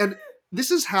 And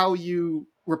this is how you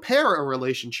repair a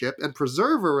relationship and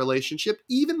preserve a relationship,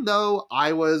 even though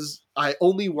I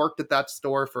only worked at that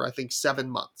store for I think 7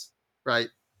 months, right?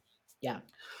 Yeah.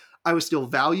 I was still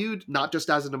valued, not just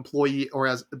as an employee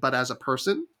but as a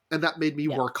person. And that made me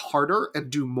work harder and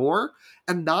do more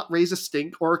and not raise a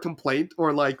stink or a complaint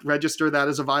or like register that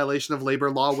as a violation of labor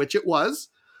law, which it was.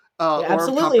 It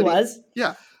absolutely was.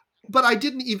 Yeah. But it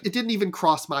didn't even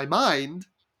cross my mind,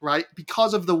 right?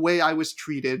 Because of the way I was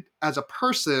treated as a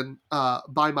person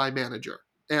by my manager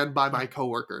and by my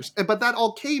coworkers. But that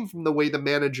all came from the way the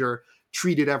manager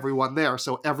treated everyone there.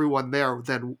 So everyone there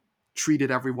then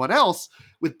treated everyone else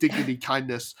with dignity,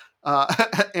 kindness,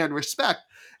 and respect.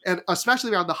 And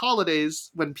especially around the holidays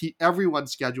when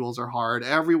everyone's schedules are hard,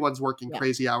 everyone's working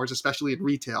crazy hours, especially in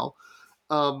retail,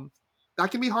 that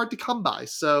can be hard to come by.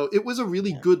 So it was a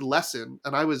really good lesson.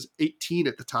 And I was 18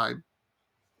 at the time.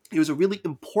 It was a really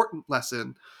important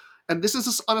lesson. And this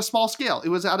is on a small scale. It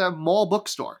was at a mall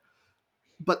bookstore.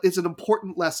 But it's an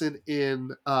important lesson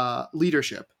in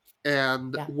leadership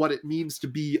and what it means to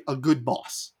be a good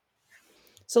boss.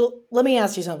 So let me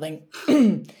ask you something.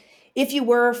 If you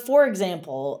were, for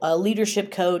example, a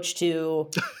leadership coach to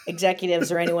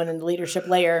executives or anyone in the leadership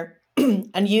layer,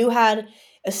 and you had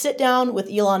a sit down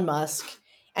with Elon Musk,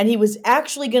 and he was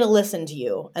actually going to listen to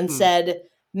you and said,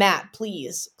 "Matt,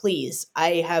 please,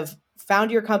 I have found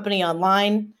your company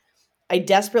online. I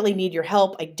desperately need your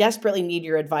help. I desperately need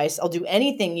your advice. I'll do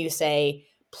anything you say.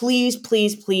 Please,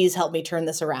 please, please help me turn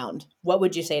this around." What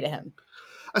would you say to him?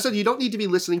 I said, you don't need to be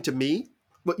listening to me.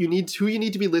 Who you need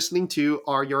to be listening to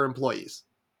are your employees.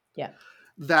 Yeah.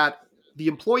 That the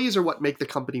employees are what make the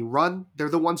company run. They're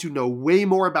the ones who know way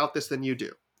more about this than you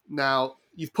do. Now,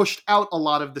 you've pushed out a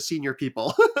lot of the senior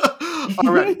people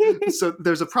already. So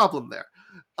there's a problem there.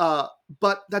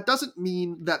 But that doesn't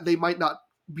mean that they might not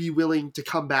be willing to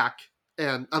come back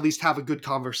and at least have a good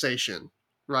conversation,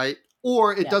 right?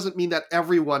 Or it Yeah. doesn't mean that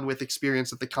everyone with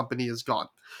experience at the company is gone.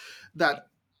 Right.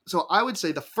 So I would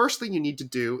say the first thing you need to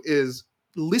do is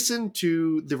listen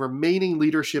to the remaining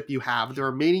leadership you have, the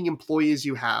remaining employees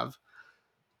you have,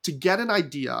 to get an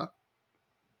idea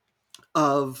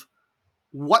of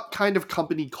what kind of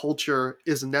company culture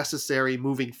is necessary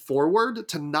moving forward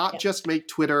to not Yeah. just make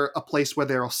Twitter a place where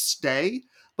they'll stay,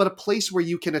 but a place where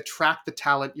you can attract the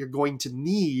talent you're going to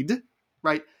need,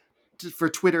 right, for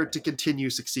Twitter to continue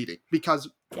succeeding. Because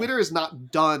Twitter is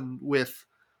not done with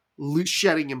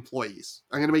shedding employees.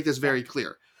 I'm going to make this very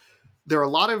clear. There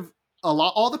are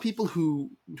all the people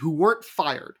who weren't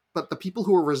fired, but the people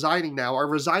who are resigning now are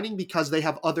resigning because they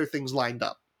have other things lined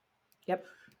up. Yep.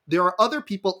 There are other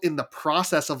people in the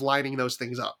process of lining those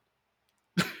things up.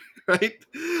 Right?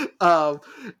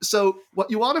 So what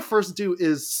you want to first do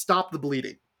is stop the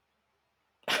bleeding.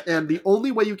 And the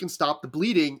only way you can stop the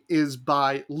bleeding is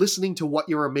by listening to what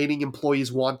your remaining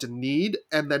employees want and need,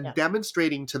 and then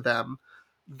demonstrating to them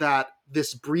that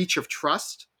this breach of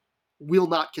trust will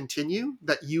not continue,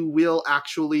 that you will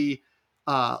actually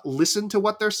listen to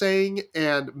what they're saying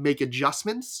and make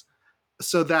adjustments,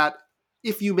 so that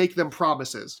if you make them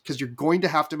promises, because you're going to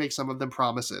have to make some of them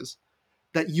promises,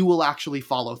 that you will actually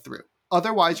follow through.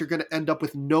 Otherwise, you're going to end up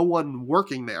with no one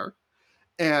working there.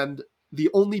 And the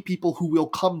only people who will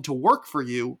come to work for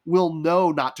you will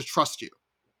know not to trust you.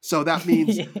 So that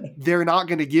means they're not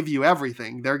going to give you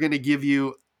everything. They're going to give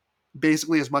you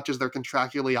basically as much as they're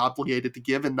contractually obligated to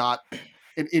give and not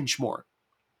an inch more.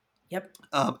 Yep.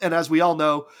 And as we all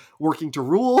know, working to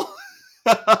rule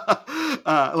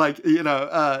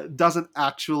doesn't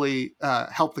actually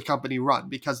help the company run,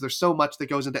 because there's so much that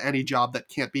goes into any job that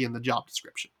can't be in the job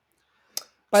description.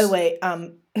 By the way,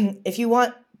 if you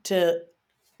want to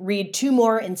read 2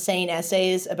 more insane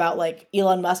essays about like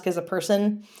Elon Musk as a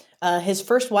person, his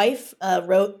first wife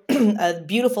wrote a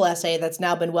beautiful essay that's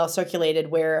now been well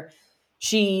circulated, where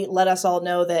she let us all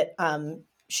know that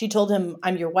she told him,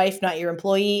 "I'm your wife, not your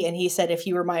employee." And he said, "If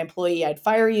you were my employee, I'd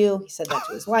fire you." He said that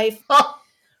to his wife.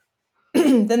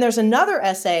 Then there's another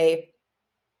essay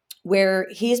where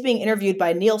he's being interviewed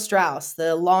by Neil Strauss,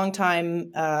 the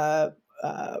longtime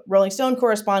Rolling Stone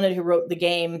correspondent who wrote The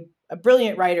Game, a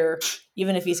brilliant writer,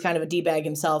 even if he's kind of a D-bag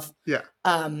himself. Yeah.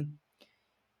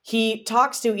 He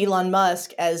talks to Elon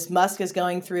Musk as Musk is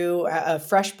going through a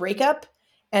fresh breakup,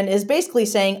 and is basically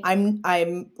saying,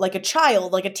 I'm like a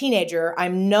child, like a teenager.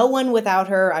 I'm no one without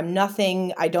her. I'm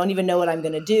nothing. I don't even know what I'm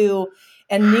going to do.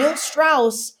 And Neil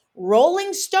Strauss,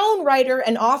 Rolling Stone writer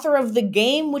and author of The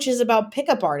Game, which is about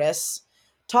pickup artists,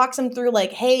 talks him through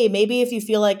like, hey, maybe if you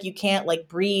feel like you can't like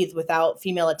breathe without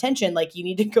female attention, like you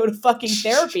need to go to fucking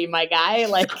therapy, my guy.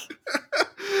 Like,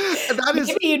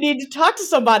 maybe you need to talk to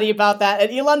somebody about that.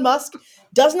 And Elon Musk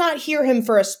does not hear him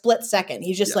for a split second.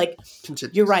 He's just like,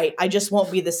 continues. You're right. I just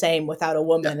won't be the same without a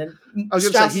woman. Yeah. And I was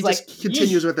going to say, he just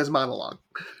continues with his monologue.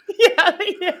 Yeah.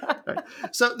 Right.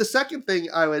 So the second thing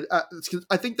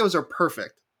I think those are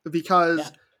perfect,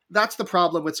 because that's the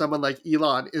problem with someone like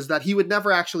Elon, is that he would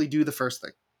never actually do the first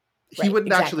thing. He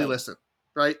wouldn't actually listen.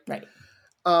 Right. Right.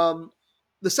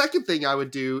 The second thing I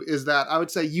would do is that I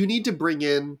would say you need to bring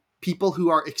in people who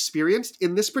are experienced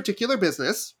in this particular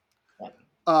business.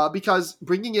 Because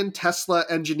bringing in Tesla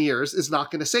engineers is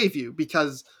not going to save you,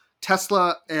 because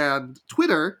Tesla and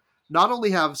Twitter not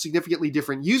only have significantly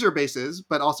different user bases,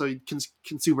 but also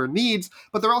consumer needs,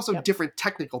 but they're also different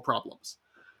technical problems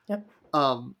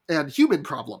and human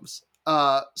problems.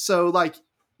 So like,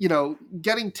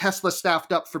 getting Tesla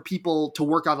staffed up for people to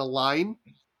work on a line,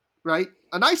 right?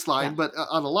 A nice line, but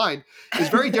on a line is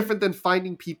very different than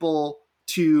finding people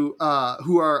to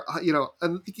who are,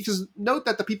 and because note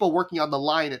that the people working on the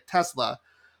line at Tesla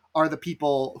are the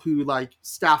people who like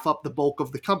staff up the bulk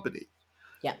of the company.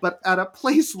 Yeah. But at a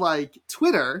place like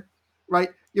Twitter, right,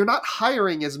 you're not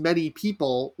hiring as many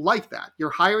people like that.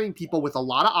 You're hiring people with a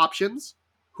lot of options,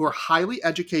 who are highly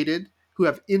educated, who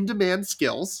have in-demand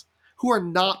skills, who are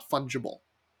not fungible.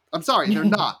 I'm sorry, they're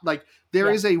not. Like, there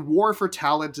is a war for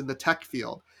talent in the tech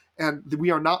field, and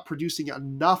we are not producing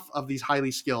enough of these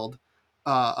highly skilled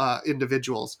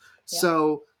individuals. Yeah.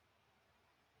 So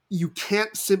you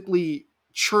can't simply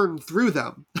churn through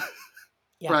them,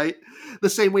 right? The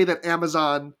same way that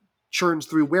Amazon churns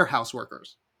through warehouse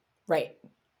workers. Right.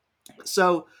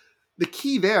 So the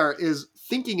key there is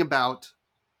thinking about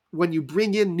when you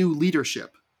bring in new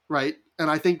leadership, right?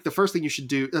 And I think the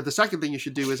second thing you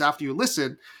should do is, after you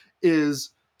listen,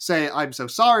 is say, I'm so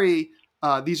sorry.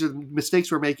 these are the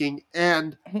mistakes we're making,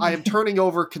 and I am turning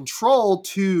over control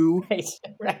to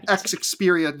right. X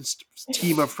experienced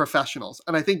team of professionals.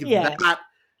 And I think Yeah. that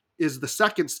is the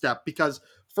second step, because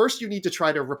first you need to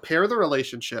try to repair the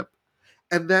relationship,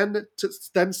 and then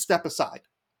step aside.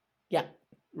 Yeah.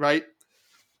 Right?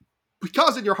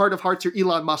 Because in your heart of hearts, you're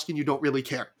Elon Musk and you don't really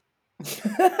care.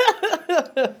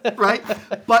 Right?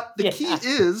 But the key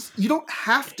is you don't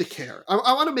have to care.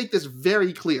 I want to make this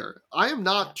very clear. I am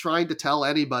not trying to tell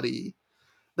anybody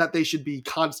that they should be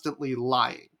constantly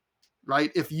lying.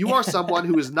 Right? If you are someone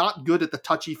who is not good at the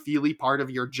touchy-feely part of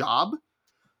your job,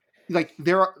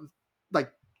 there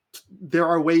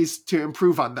are ways to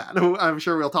improve on that. I'm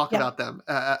sure we'll talk about them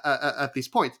at these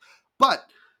points. But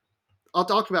I'll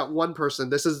talk about one person.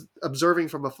 This is observing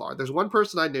from afar. There's one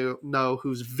person I know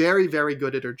who's very, very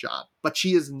good at her job, but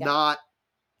she is not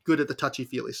good at the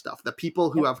touchy-feely stuff. The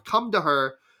people who have come to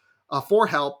her for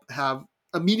help have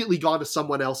immediately gone to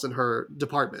someone else in her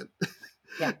department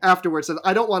afterwards, and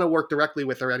I don't want to work directly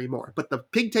with her anymore. But the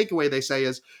big takeaway they say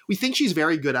is, we think she's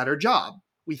very good at her job.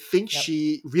 We think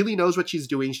she really knows what she's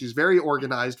doing. She's very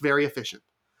organized, very efficient.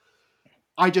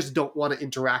 I just don't want to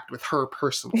interact with her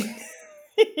personally.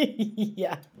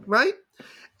 Yeah. Right?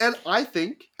 And I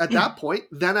think at that point,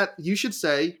 then you should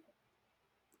say,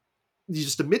 you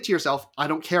just admit to yourself, I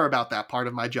don't care about that part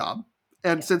of my job.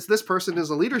 And since this person is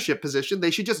a leadership position,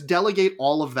 they should just delegate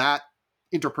all of that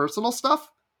interpersonal stuff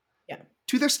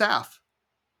to their staff.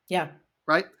 Yeah.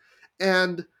 Right?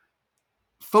 And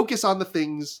focus on the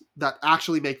things that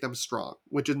actually make them strong,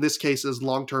 which in this case is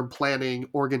long-term planning,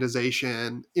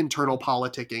 organization, internal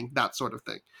politicking, that sort of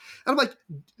thing. And I'm like,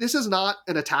 this is not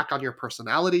an attack on your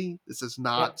personality. This is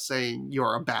not saying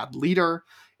you're a bad leader.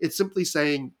 It's simply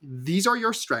saying, these are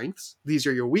your strengths. These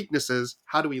are your weaknesses.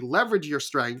 How do we leverage your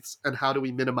strengths, and how do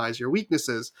we minimize your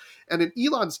weaknesses? And in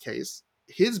Elon's case,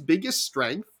 his biggest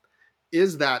strength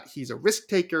is that he's a risk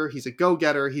taker, he's a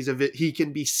go-getter, he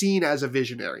can be seen as a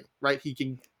visionary, right? He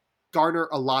can garner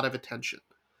a lot of attention.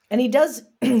 And he does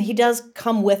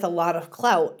come with a lot of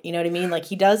clout, you know what I mean? Like,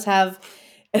 he does have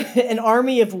an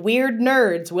army of weird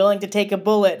nerds willing to take a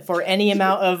bullet for any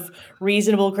amount of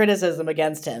reasonable criticism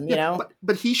against him, you know?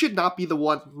 But he should not be the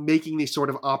one making these sort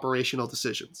of operational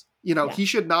decisions. He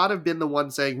should not have been the one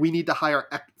saying, we need to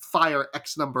fire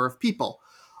X number of people.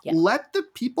 Yeah. Let the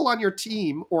people on your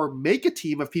team, or make a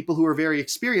team of people who are very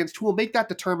experienced, who will make that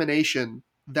determination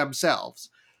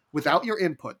themselves without your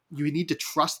input. You need to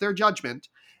trust their judgment.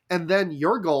 And then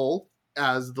your goal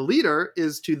as the leader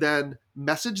is to then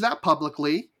message that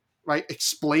publicly, right?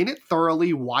 Explain it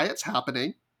thoroughly, why it's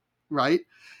happening, right?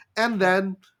 And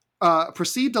then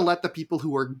proceed to let the people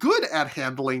who are good at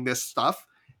handling this stuff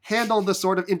handle the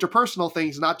sort of interpersonal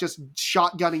things, not just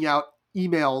shotgunning out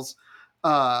emails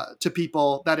to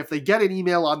people that if they get an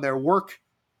email on their work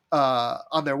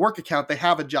account, they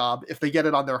have a job. If they get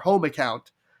it on their home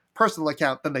account, personal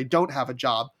account, then they don't have a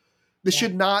job. This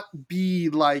should not be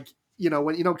like,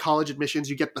 when college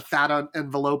admissions, you get the fat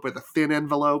envelope or the thin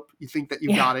envelope. You think that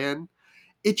you got in.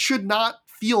 It should not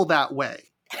feel that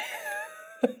way,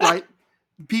 right?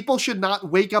 People should not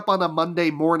wake up on a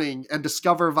Monday morning and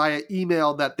discover via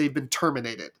email that they've been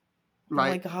terminated,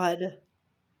 right? Oh my God.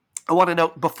 I want to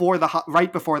note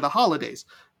right before the holidays,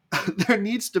 there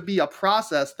needs to be a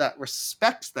process that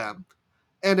respects them.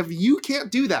 And if you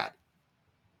can't do that,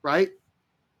 right,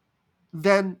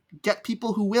 then get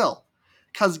people who will.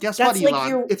 Because guess what,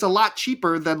 Elon? It's a lot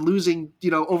cheaper than losing,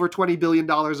 over $20 billion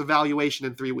of valuation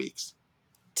in 3 weeks.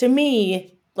 To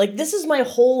me, like, this is my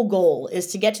whole goal, is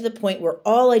to get to the point where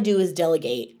all I do is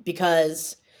delegate.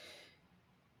 Because,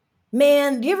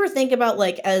 man, do you ever think about,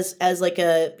 like, as like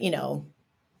a,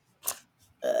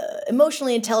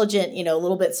 emotionally intelligent, a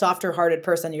little bit softer hearted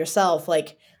person yourself,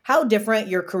 like, how different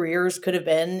your careers could have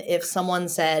been if someone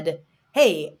said,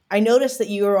 hey, I noticed that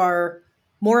you are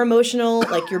more emotional,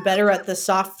 like, you're better at the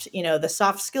soft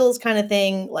skills kind of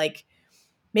thing. Like,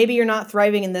 maybe you're not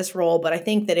thriving in this role, but I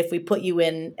think that if we put you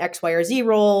in X, Y, or Z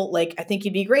role, like, I think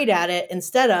you'd be great at it,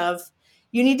 instead of,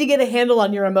 you need to get a handle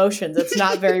on your emotions. It's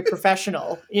not very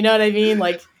professional. You know what I mean?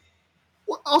 Like,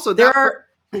 well, also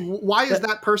why is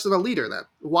that person a leader then?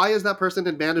 Why is that person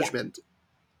in management?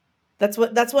 Yeah.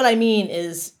 That's what I mean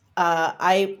is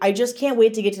I just can't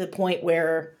wait to get to the point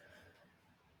where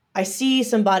I see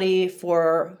somebody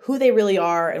for who they really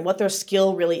are and what their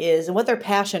skill really is and what their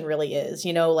passion really is.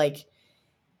 Like,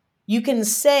 you can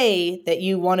say that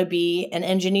you want to be an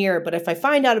engineer, but if I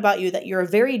find out about you that you're a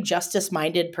very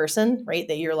justice-minded person, right?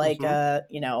 That you're like,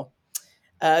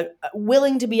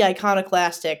 willing to be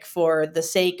iconoclastic for the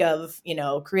sake of,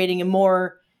 creating a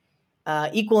more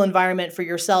equal environment for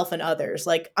yourself and others,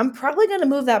 like I'm probably going to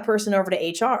move that person over to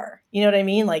HR. You know what I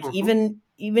mean? Like Mhm.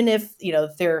 even if,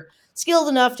 if they're skilled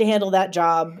enough to handle that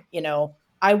job,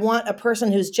 I want a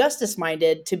person who's justice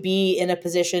minded to be in a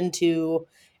position to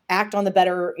act on the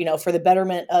better, for the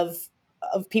betterment of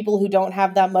people who don't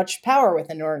have that much power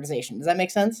within an organization. Does that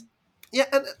make sense? Yeah,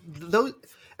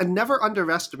 and never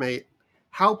underestimate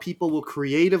how people will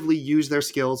creatively use their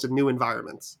skills in new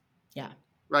environments. Yeah.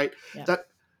 Right? Yeah. That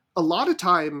a lot of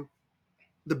time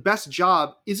the best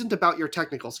job isn't about your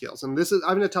technical skills. And I'm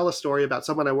going to tell a story about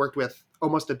someone I worked with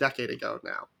almost a decade ago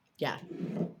now. Yeah.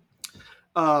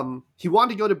 He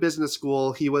wanted to go to business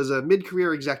school. He was a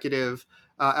mid-career executive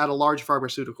at a large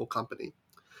pharmaceutical company.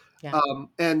 Yeah.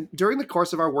 And during the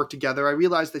course of our work together, I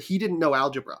realized that he didn't know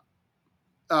algebra.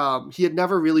 He had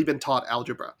never really been taught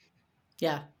algebra.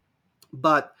 Yeah.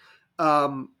 But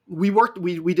we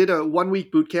did a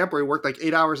 1-week boot camp where we worked like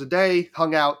 8 hours a day,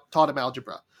 hung out, taught him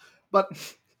algebra.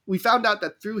 But we found out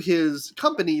that through his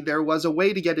company, there was a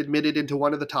way to get admitted into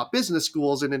one of the top business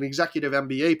schools in an executive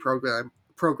MBA program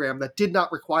that did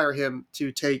not require him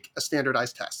to take a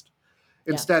standardized test.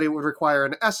 Instead, it would require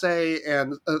an essay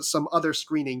and some other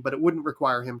screening, but it wouldn't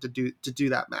require him to do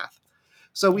that math.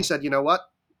 So we said, you know what?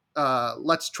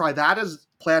 Let's try that as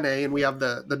plan A, and we have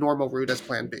the normal route as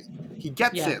plan B. He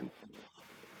gets in,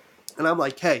 and I'm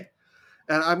like, hey,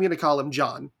 and I'm going to call him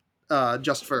John,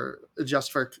 just for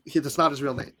that's not his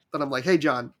real name. But I'm like, hey,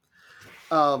 John,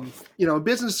 in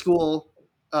business school,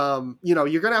 you're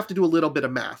going to have to do a little bit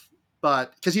of math,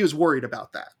 but because he was worried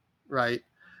about that, right?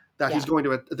 That he's going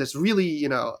to this really,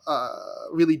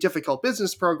 really difficult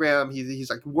business program. He's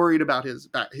like worried about he's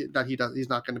not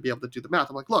going to be able to do the math.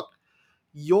 I'm like, look,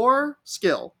 your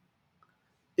skill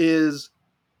is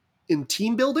in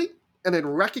team building and in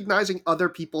recognizing other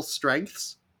people's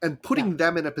strengths and putting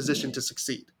them in a position to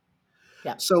succeed.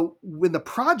 Yeah. So when the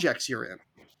projects you're in,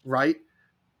 right,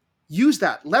 use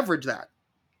that, leverage that.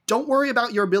 Don't worry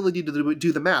about your ability to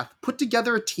do the math. Put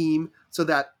together a team so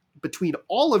that between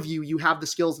all of you, you have the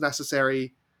skills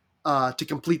necessary to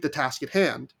complete the task at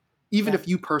hand, even if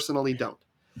you personally don't.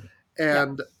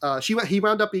 And he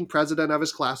wound up being president of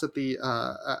his class at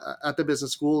the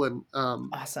business school, and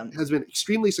awesome. has been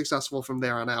extremely successful from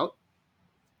there on out.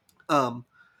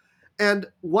 And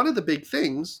one of the big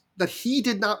things that he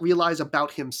did not realize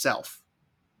about himself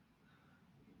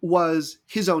was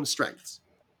his own strengths.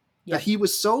 That he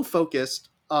was so focused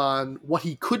on what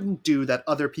he couldn't do that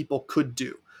other people could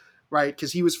do, right?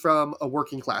 Because he was from a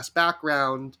working class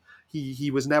background.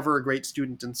 He was never a great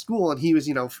student in school, and he was,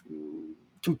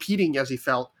 competing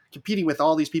with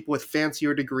all these people with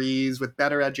fancier degrees, with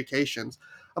better educations.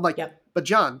 I'm like, but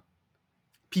John,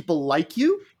 people like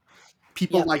you.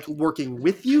 People like working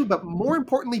with you, but more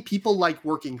importantly, people like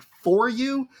working for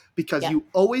you because you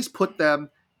always support them,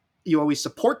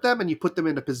 and you put them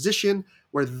in a position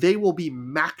where they will be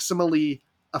maximally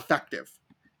effective,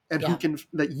 and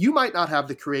that you might not have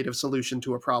the creative solution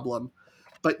to a problem,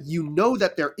 but you know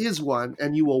that there is one,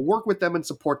 and you will work with them and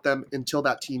support them until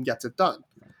that team gets it done.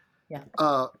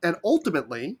 And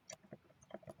ultimately,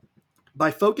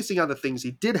 by focusing on the things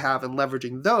he did have and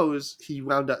leveraging those, he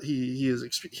wound up.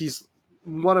 He's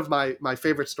one of my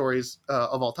favorite stories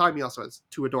of all time. He also has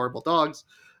 2 adorable dogs,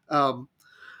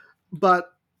 but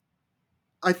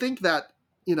I think that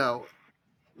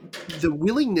the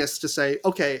willingness to say,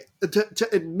 okay, to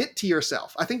admit to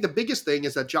yourself. I think the biggest thing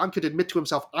is that John could admit to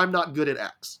himself, I'm not good at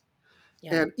X,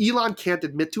 and Elon can't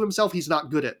admit to himself he's not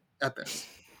good at this.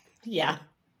 Yeah.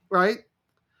 Right?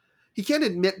 He can't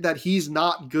admit that he's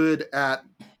not good at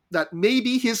that.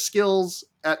 Maybe his skills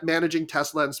at managing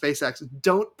Tesla and SpaceX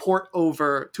don't port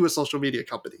over to a social media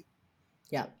company.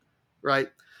 Yeah. Right.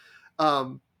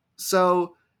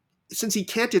 So since he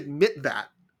can't admit that,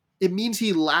 it means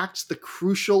he lacks the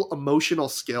crucial emotional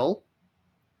skill,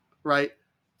 right,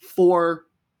 for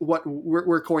what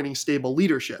we're coining stable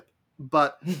leadership.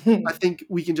 But I think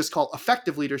we can just call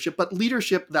effective leadership, but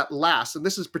leadership that lasts. And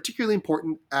this is particularly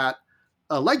important at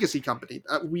a legacy company.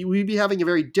 We'd be having a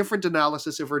very different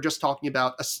analysis if we're just talking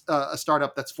about a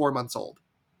startup that's 4 months old.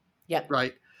 Yeah.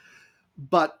 Right.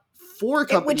 But for a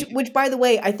company, which by the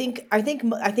way, I think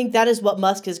that is what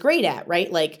Musk is great at,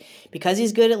 right? Like, because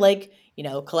he's good at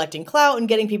collecting clout and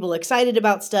getting people excited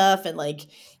about stuff, and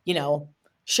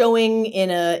showing in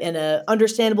a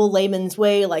understandable layman's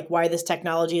way, like why this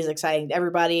technology is exciting to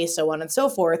everybody, so on and so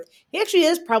forth. He actually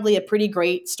is probably a pretty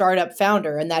great startup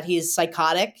founder, in that he's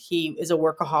psychotic. He is a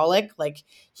workaholic. Like,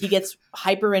 he gets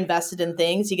hyper invested in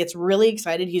things. He gets really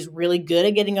excited. He's really good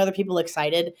at getting other people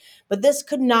excited. But this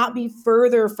could not be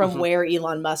further from where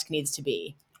Elon Musk needs to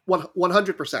be.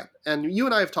 100%. And you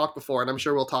and I have talked before, and I'm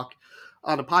sure we'll talk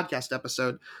on a podcast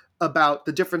episode about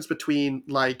the difference between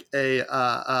like the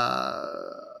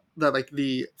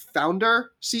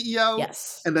founder CEO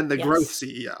Yes. and then the growth Yes.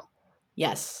 CEO,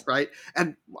 Yes. right?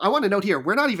 And I want to note here,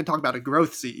 we're not even talking about a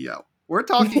growth CEO. We're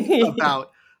talking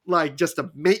about like just a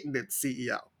maintenance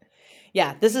CEO.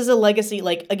 Yeah, this is a legacy.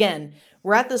 Like, again,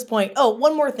 we're at this point. Oh,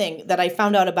 one more thing that I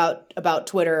found out about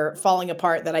Twitter falling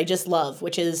apart that I just love,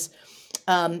 which is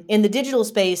in the digital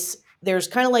space, there's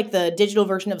kind of like the digital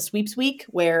version of Sweeps Week,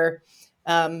 where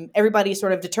everybody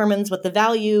sort of determines what the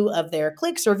value of their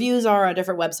clicks or views are on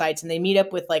different websites, and they meet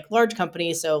up with like large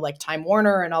companies, so like Time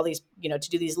Warner and all these, to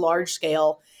do these large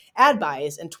scale ad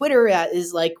buys. And Twitter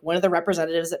is like one of the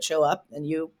representatives that show up, and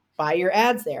you buy your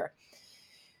ads there.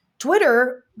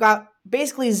 Twitter got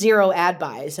basically zero ad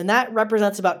buys, and that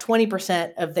represents about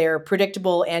 20% of their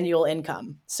predictable annual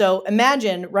income. So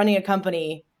imagine running a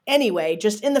company anyway,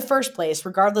 just in the first place,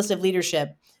 regardless of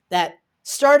leadership, that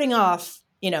starting off,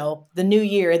 the new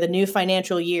year, the new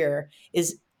financial year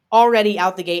is already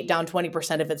out the gate down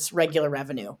 20% of its regular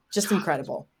revenue. Just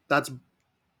incredible. That's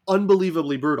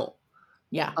unbelievably brutal.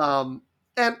 Yeah.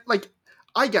 And like,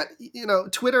 I get,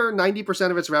 Twitter,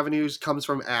 90% of its revenues comes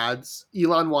from ads.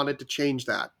 Elon wanted to change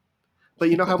that. But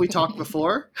you know how we talked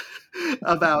before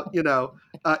about,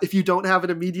 if you don't have an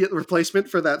immediate replacement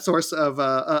for that source of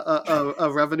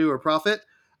revenue or profit,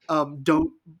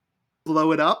 don't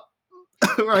blow it up,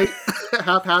 right?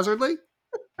 Haphazardly.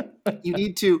 You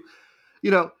need to,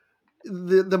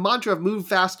 the mantra of move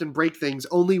fast and break things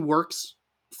only works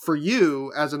for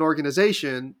you as an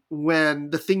organization when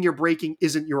the thing you're breaking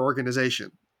isn't your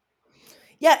organization.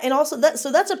 Yeah, and also that's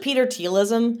a Peter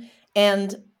Thielism.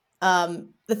 And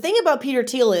the thing about Peter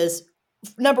Thiel is,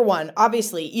 number one,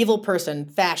 obviously evil person,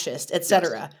 fascist,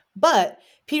 etc. Yes. But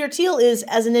Peter Thiel is,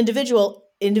 as an individual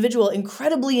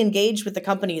incredibly engaged with the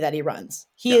company that he runs.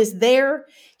 He is there.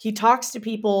 He talks to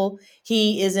people.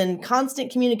 He is in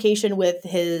constant communication with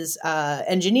his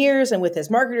engineers and with his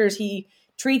marketers. He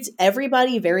treats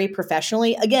everybody very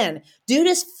professionally. Again, dude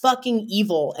is fucking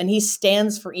evil, and he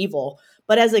stands for evil.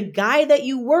 But as a guy that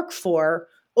you work for,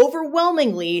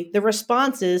 overwhelmingly, the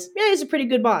response is, yeah, he's a pretty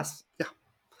good boss. Yeah.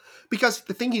 Because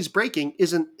the thing he's breaking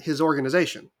isn't his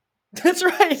organization. That's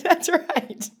right. That's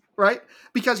right. Right?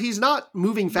 Because he's not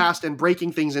moving fast and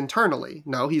breaking things internally.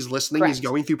 No, he's listening. Correct. He's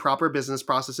going through proper business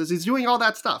processes. He's doing all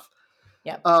that stuff.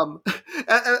 Yeah.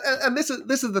 And this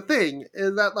is the thing,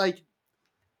 is that like,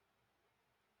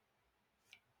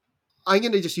 I'm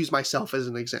going to just use myself as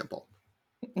an example.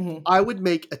 Mm-hmm. I would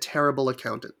make a terrible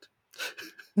accountant.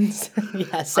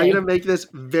 Yeah, I'm going to make this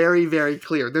very, very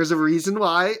clear. There's a reason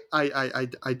why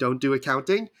I don't do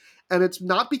accounting. And it's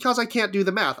not because I can't do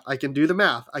the math. I can do the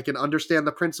math. I can understand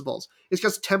the principles. It's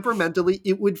just temperamentally,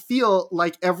 it would feel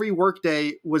like every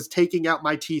workday was taking out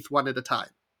my teeth one at a time.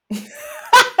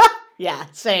 Yeah,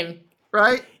 same.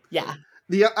 Right? Yeah.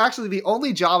 The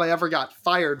only job I ever got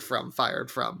fired from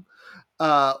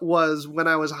was when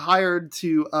I was hired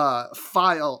to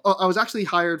file. Oh, I was actually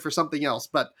hired for something else,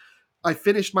 but I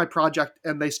finished my project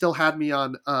and they still had me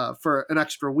on for an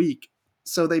extra week.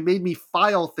 So they made me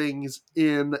file things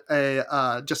in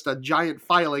just a giant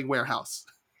filing warehouse.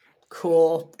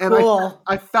 Cool. And cool.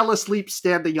 I fell asleep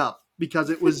standing up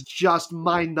because it was just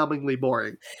mind-numbingly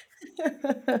boring.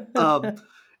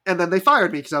 And then they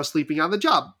fired me because I was sleeping on the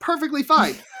job. Perfectly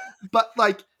fine. But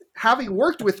like, having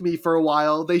worked with me for a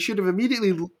while, they should have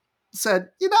immediately said,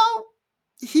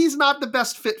 he's not the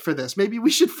best fit for this. Maybe we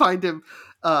should find him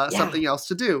something else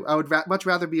to do. I would much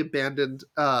rather be abandoned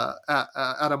at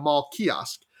a mall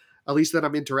kiosk. At least then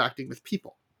I'm interacting with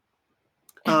people.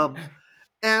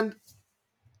 And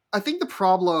I think the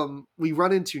problem we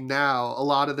run into now a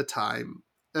lot of the time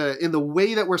in the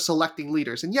way that we're selecting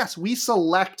leaders, and yes, we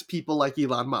select people like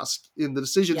Elon Musk in the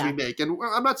decisions we make. And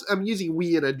I'm using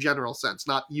we in a general sense,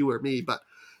 not you or me, but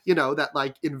that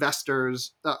like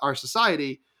investors, our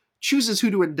society chooses who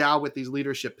to endow with these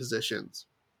leadership positions.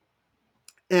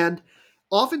 And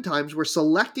oftentimes we're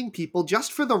selecting people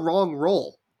just for the wrong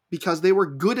role because they were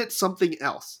good at something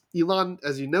else. Elon,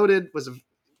 as you noted,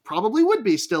 probably would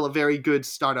be still a very good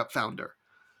startup founder.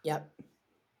 Yep.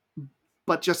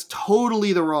 But just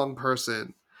totally the wrong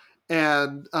person,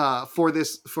 and for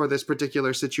this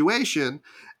particular situation.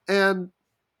 And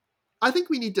I think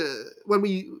we need to, when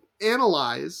we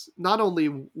analyze not only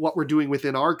what we're doing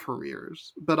within our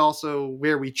careers, but also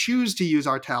where we choose to use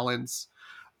our talents,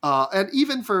 and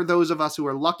even for those of us who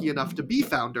are lucky enough to be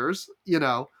founders,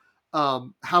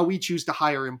 how we choose to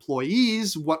hire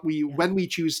employees, when we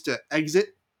choose to exit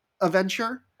a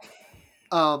venture.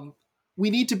 We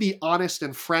need to be honest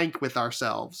and frank with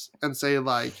ourselves and say,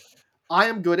 like, I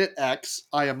am good at X,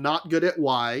 I am not good at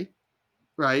Y,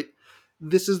 right?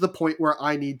 This is the point where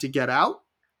I need to get out,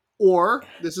 or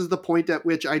this is the point at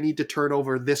which I need to turn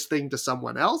over this thing to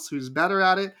someone else who's better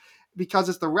at it, because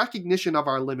it's the recognition of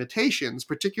our limitations,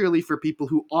 particularly for people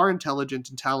who are intelligent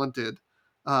and talented,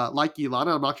 like Elon.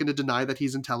 I'm not going to deny that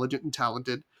he's intelligent and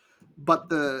talented, but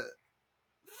the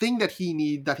thing that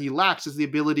he lacks is the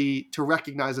ability to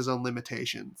recognize his own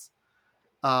limitations.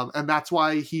 And that's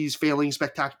why he's failing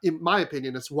in my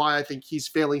opinion, it's why I think he's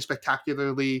failing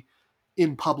spectacularly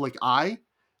in public eye,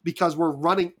 because we're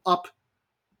running up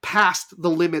past the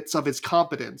limits of his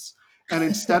competence. And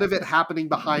instead of it happening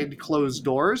behind closed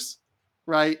doors,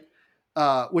 right?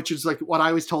 Which is like what I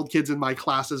always told kids in my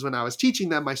classes when I was teaching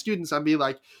them, my students, I'd be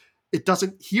like, it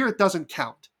doesn't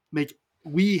count.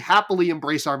 We happily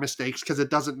embrace our mistakes because it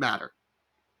doesn't matter.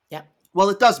 Yeah. Well,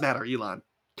 it does matter, Elon,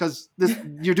 because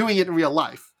you're doing it in real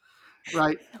life,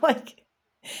 right? Like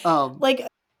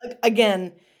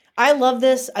again, I love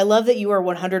this. I love that you are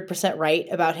 100% right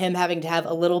about him having to have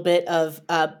a little bit of,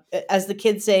 as the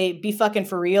kids say, be fucking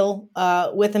for real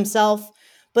with himself.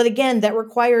 But again, that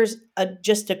requires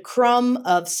just a crumb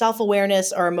of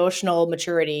self-awareness or emotional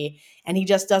maturity, and he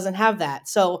just doesn't have that.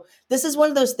 So this is one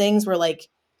of those things where like,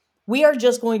 we are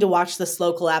just going to watch the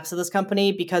slow collapse of this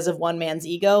company because of one man's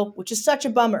ego, which is such a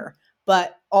bummer,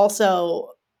 but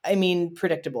also, I mean,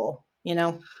 predictable, you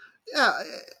know? Yeah.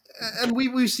 And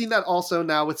we've seen that also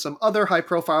now with some other high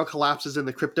profile collapses in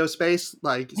the crypto space,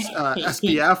 like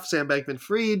SBF, Sam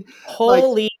Bankman-Fried.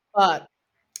 Holy fuck.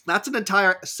 That's an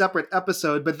entire separate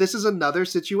episode, but this is another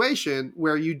situation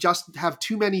where you just have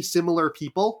too many similar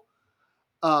people.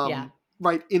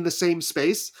 Right, in the same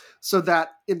space, so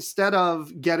that instead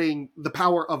of getting the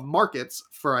power of markets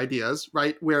for ideas,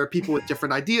 right, where people with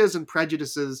different ideas and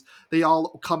prejudices, they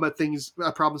all come at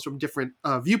problems from different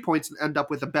viewpoints and end up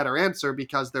with a better answer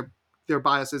because their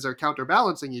biases are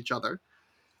counterbalancing each other.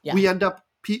 Yeah. We end up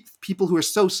people who are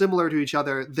so similar to each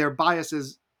other, their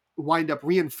biases wind up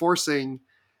reinforcing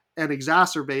and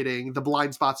exacerbating the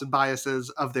blind spots and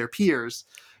biases of their peers.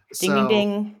 Ding, ding,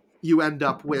 ding. You end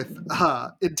up with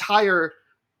entire,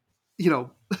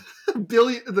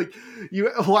 billion. Like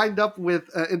you wind up with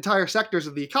entire sectors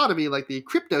of the economy, like the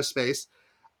crypto space,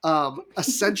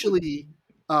 essentially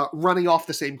running off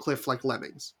the same cliff like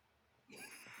lemmings.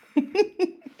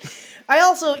 I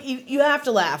also, you have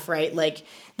to laugh, right? Like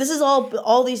this is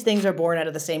all these things are born out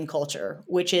of the same culture,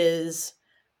 which is,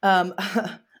 I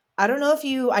don't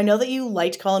know I know that you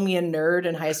liked calling me a nerd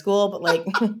in high school, but like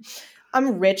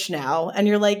I'm rich now, and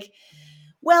you're like,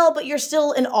 well, but you're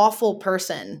still an awful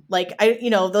person. Like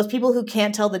those people who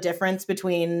can't tell the difference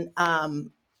between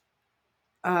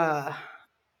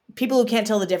people who can't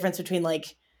tell the difference between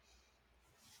like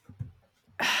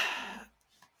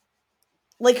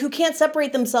who can't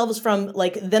separate themselves from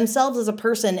like themselves as a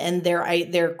person and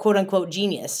their quote unquote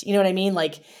genius. You know what I mean?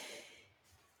 Like,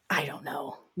 I don't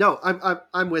know. No,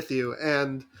 I'm with you.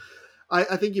 And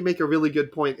I think you make a really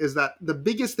good point, is that the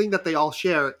biggest thing that they all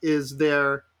share is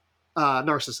their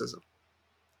narcissism.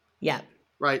 Yeah.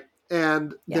 Right.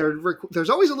 And there's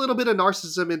always a little bit of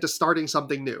narcissism into starting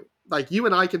something new. Like you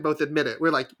and I can both admit it.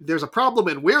 We're like, there's a problem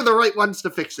and we're the right ones to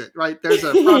fix it. Right. There's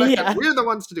a product and we're the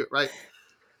ones to do it. Right.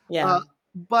 Yeah.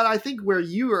 But I think where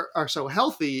you are so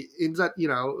healthy is that,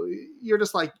 you're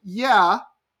just like,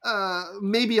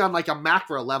 maybe on like a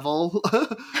macro level,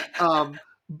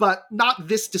 but not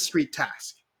this discrete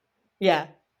task. Yeah.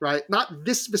 Right? Not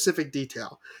this specific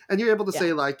detail. And you're able to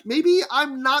say like, maybe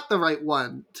I'm not the right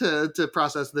one to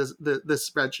process this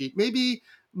spreadsheet. Maybe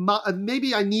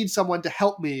I need someone to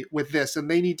help me with this, and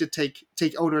they need to take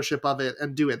ownership of it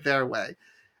and do it their way.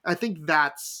 I think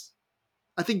that's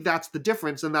the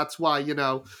difference. And that's why,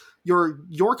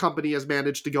 your company has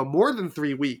managed to go more than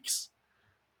 3 weeks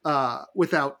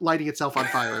without lighting itself on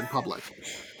fire in public.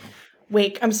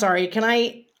 Wait, I'm sorry.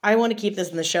 I want to keep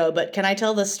this in the show, but can I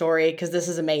tell this story? Because this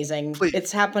is amazing. Please.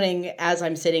 It's happening as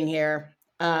I'm sitting here.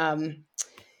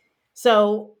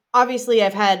 So obviously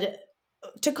I've had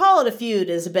to call it a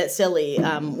feud is a bit silly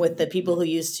with the people who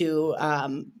used to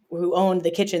who owned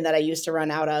the kitchen that I used to run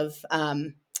out of.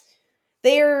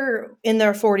 They're in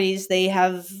their 40s. They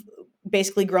have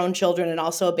basically grown children and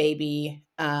also a baby.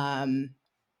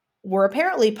 Were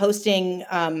apparently posting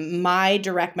my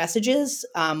direct messages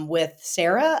with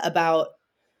Sarah about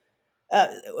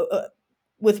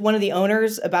with one of the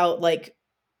owners about like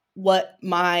what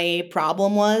my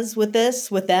problem was with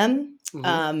them.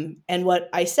 Mm-hmm. And what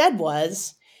I said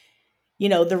was,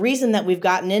 the reason that we've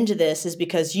gotten into this is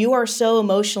because you are so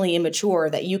emotionally immature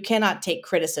that you cannot take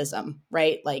criticism,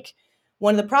 right? Like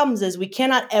one of the problems is we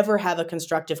cannot ever have a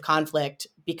constructive conflict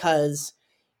because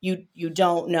you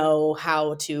don't know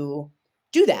how to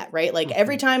do that, right? Like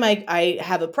every time I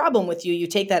have a problem with you, you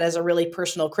take that as a really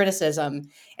personal criticism,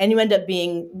 and you end up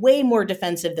being way more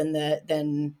defensive than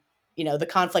the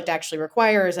conflict actually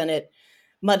requires, and it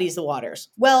muddies the waters.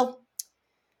 Well,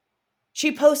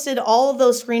 she posted all of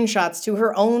those screenshots to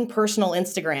her own personal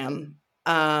Instagram,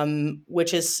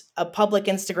 which is a public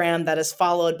Instagram that is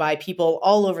followed by people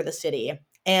all over the city.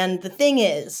 And the thing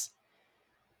is,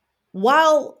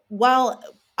 while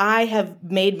I have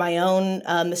made my own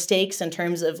mistakes in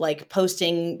terms of like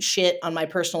posting shit on my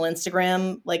personal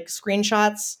Instagram, like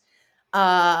screenshots,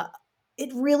 it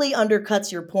really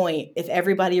undercuts your point if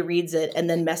everybody reads it and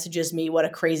then messages me what a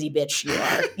crazy bitch you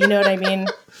are. You know what I mean?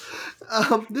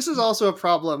 This is also a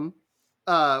problem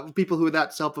people who are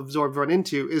that self-absorbed run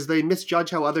into, is they misjudge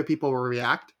how other people will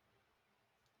react.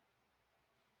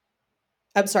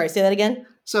 I'm sorry, say that again?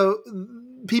 So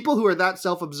people who are that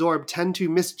self-absorbed tend to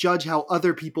misjudge how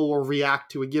other people will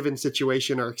react to a given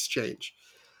situation or exchange,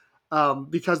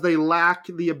 because they lack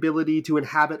the ability to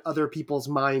inhabit other people's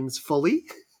minds fully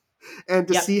and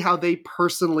to see how they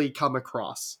personally come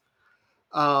across.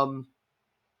 And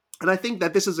I think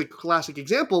that this is a classic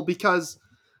example because,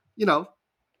 you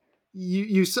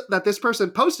that this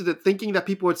person posted it thinking that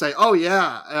people would say, "Oh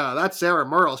yeah, that's Sarah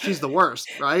Merle. She's the worst,"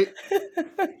 right?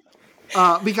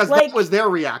 Because that was their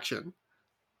reaction.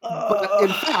 But in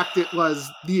fact, it was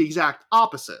the exact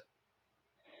opposite.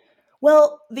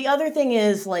 Well, the other thing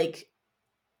is, like,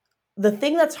 the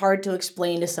thing that's hard to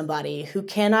explain to somebody who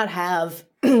cannot have,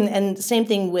 and same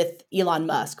thing with Elon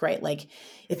Musk, right? Like,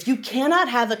 if you cannot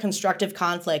have a constructive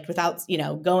conflict without,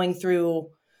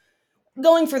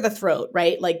 going for the throat,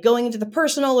 right? Like going into the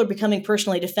personal or becoming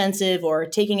personally defensive or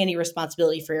taking any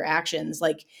responsibility for your actions.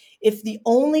 Like if the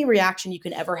only reaction you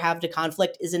can ever have to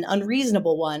conflict is an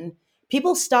unreasonable one,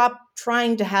 people stop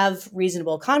trying to have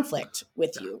reasonable conflict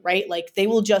with you, right? Like they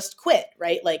will just quit,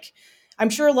 right? Like I'm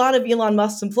sure a lot of Elon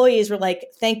Musk's employees were like,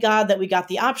 thank God that we got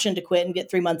the option to quit and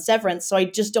get 3 months severance, so I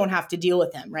just don't have to deal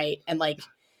with him, right? And like,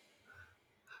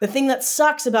 the thing that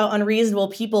sucks about unreasonable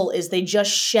people is they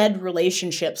just shed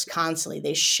relationships constantly.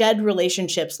 They shed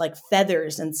relationships like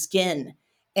feathers and skin,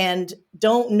 and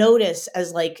don't notice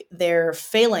as like their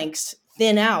phalanx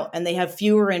thin out and they have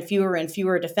fewer and fewer and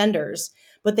fewer defenders,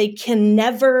 but they can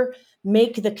never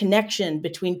make the connection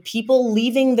between people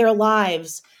leaving their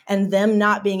lives and them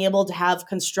not being able to have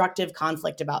constructive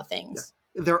conflict about things.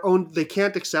 They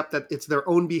can't accept that it's their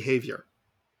own behavior.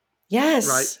 Yes.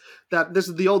 Right. That this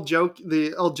is the old joke.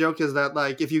 The old joke is that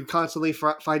like if you constantly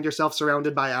find yourself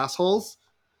surrounded by assholes,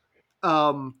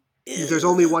 there's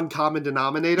only one common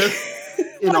denominator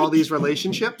in all these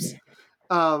relationships.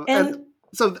 And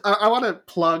so I want to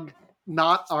plug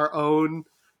not our own,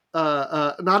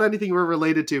 not anything we're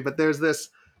related to, but there's this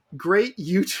great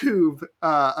YouTube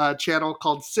channel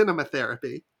called Cinema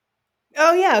Therapy.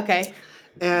 Oh yeah, okay.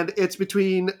 And it's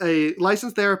between a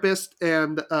licensed therapist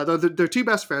and they're two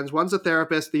best friends. One's a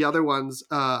therapist, the other one's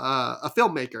a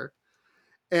filmmaker.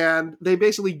 And they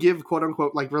basically give quote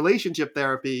unquote like relationship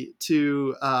therapy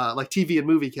to like TV and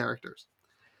movie characters.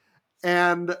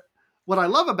 And what I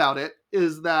love about it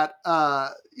is that,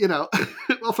 well,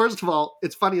 first of all,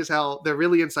 it's funny as hell. They're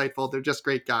really insightful. They're just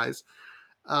great guys.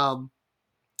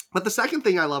 But the second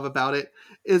thing I love about it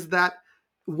is that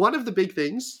one of the big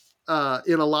things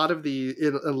in a lot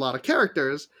of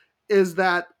characters is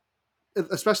that,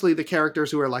 especially the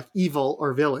characters who are like evil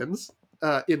or villains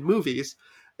in movies,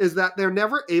 is that they're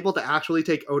never able to actually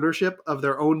take ownership of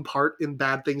their own part in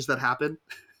bad things that happen.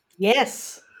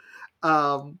 Yes.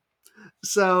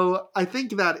 So I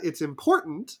think that it's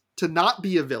important to not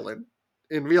be a villain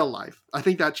in real life. I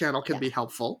think that channel can be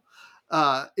helpful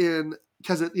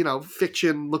because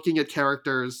fiction, looking at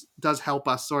characters does help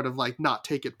us sort of like not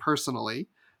take it personally,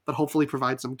 but hopefully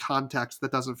provide some context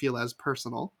that doesn't feel as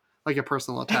personal, like a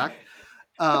personal attack,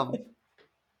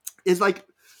 is like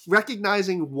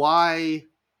recognizing why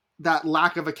that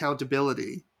lack of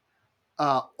accountability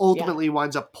ultimately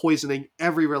winds up poisoning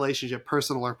every relationship,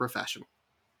 personal or professional.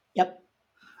 Yep.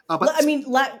 I mean,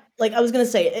 like I was going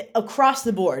to say, across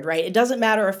the board, right? It doesn't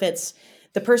matter if it's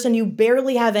the person you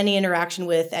barely have any interaction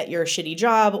with at your shitty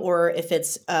job, or if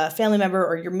it's a family member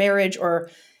or your marriage or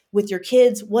with your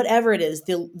kids, whatever it is,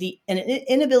 an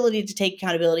inability to take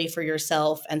accountability for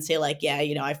yourself and say like, yeah,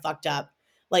 I fucked up.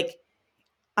 Like,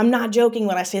 I'm not joking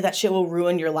when I say that shit will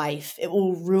ruin your life. It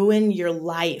will ruin your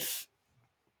life.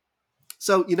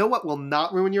 So you know what will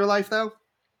not ruin your life though?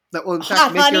 That will in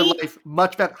fact make your life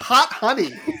much better. Hot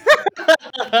honey.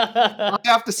 I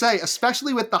have to say,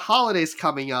 especially with the holidays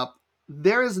coming up,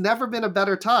 there has never been a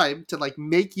better time to like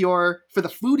make for the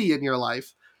foodie in your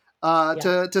life,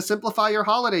 to simplify your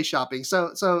holiday shopping.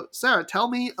 So Sarah, tell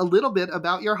me a little bit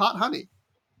about your hot honey.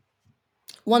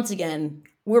 Once again,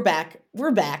 we're back.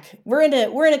 We're in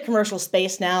a commercial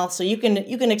space now, so you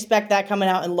can expect that coming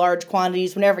out in large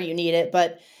quantities whenever you need it.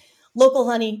 But local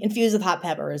honey infused with hot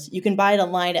peppers. You can buy it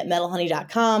online at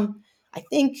metalhoney.com. I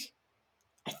think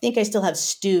I still have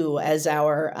Stew as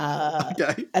our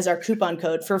as our coupon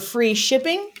code for free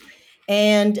shipping.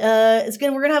 And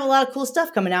we're gonna have a lot of cool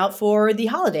stuff coming out for the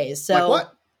holidays. So like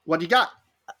what? What do you got?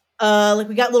 Like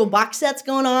we got little box sets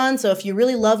going on. So if you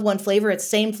really love one flavor, it's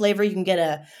same flavor. You can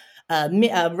get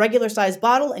a regular size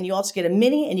bottle, and you also get a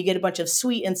mini, and you get a bunch of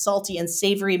sweet and salty and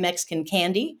savory Mexican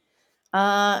candy.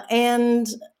 And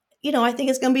I think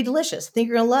it's gonna be delicious. I think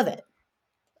you're gonna love it.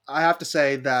 I have to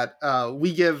say that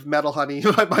we give Metal Honey.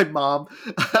 My mom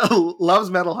loves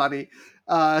Metal Honey,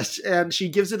 and she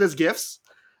gives it as gifts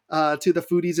to the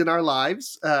foodies in our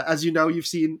lives. As you know, you've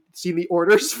seen the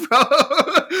orders from.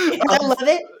 I love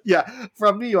it. Yeah,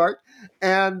 from New York,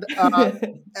 and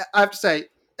I have to say,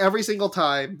 every single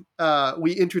time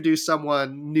we introduce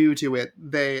someone new to it,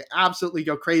 they absolutely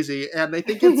go crazy, and they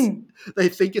think it's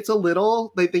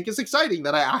exciting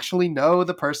that I actually know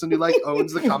the person who like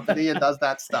owns the company and does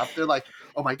that stuff. They're like,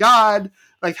 "Oh my god,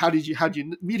 like how'd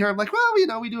you meet her?" I'm like, "Well,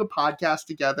 we do a podcast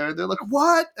together." And they're like,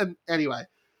 "What?" And anyway,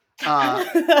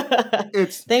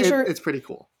 it's pretty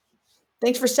cool.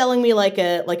 Thanks for selling me like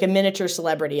a miniature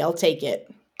celebrity. I'll take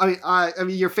it. I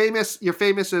mean, you're famous. You're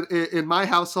famous in my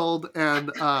household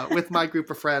and with my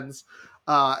group of friends.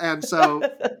 And so,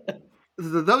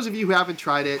 those of you who haven't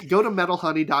tried it, go to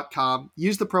metalhoney.com,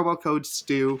 use the promo code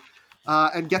STEW,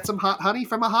 and get some hot honey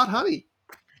from a hot honey.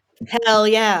 Hell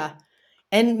yeah!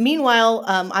 And meanwhile,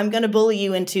 I'm going to bully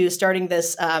you into starting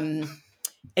this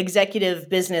executive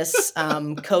business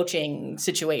coaching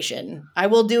situation. I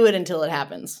will do it until it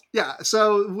happens. Yeah,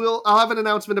 so I'll have an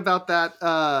announcement about that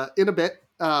in a bit.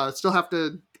 Still have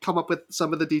to come up with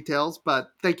some of the details, but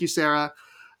thank you, Sarah.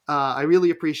 I really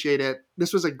appreciate it.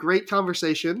 This was a great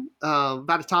conversation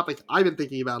about a topic I've been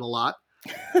thinking about a lot.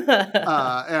 And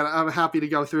I'm happy to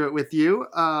go through it with you.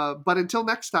 But until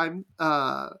next time,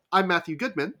 I'm Matthew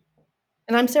Goodman.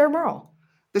 And I'm Sarah Merle.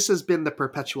 This has been The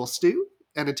Perpetual Stew.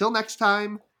 And until next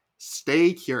time,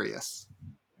 stay curious.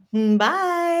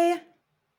 Bye.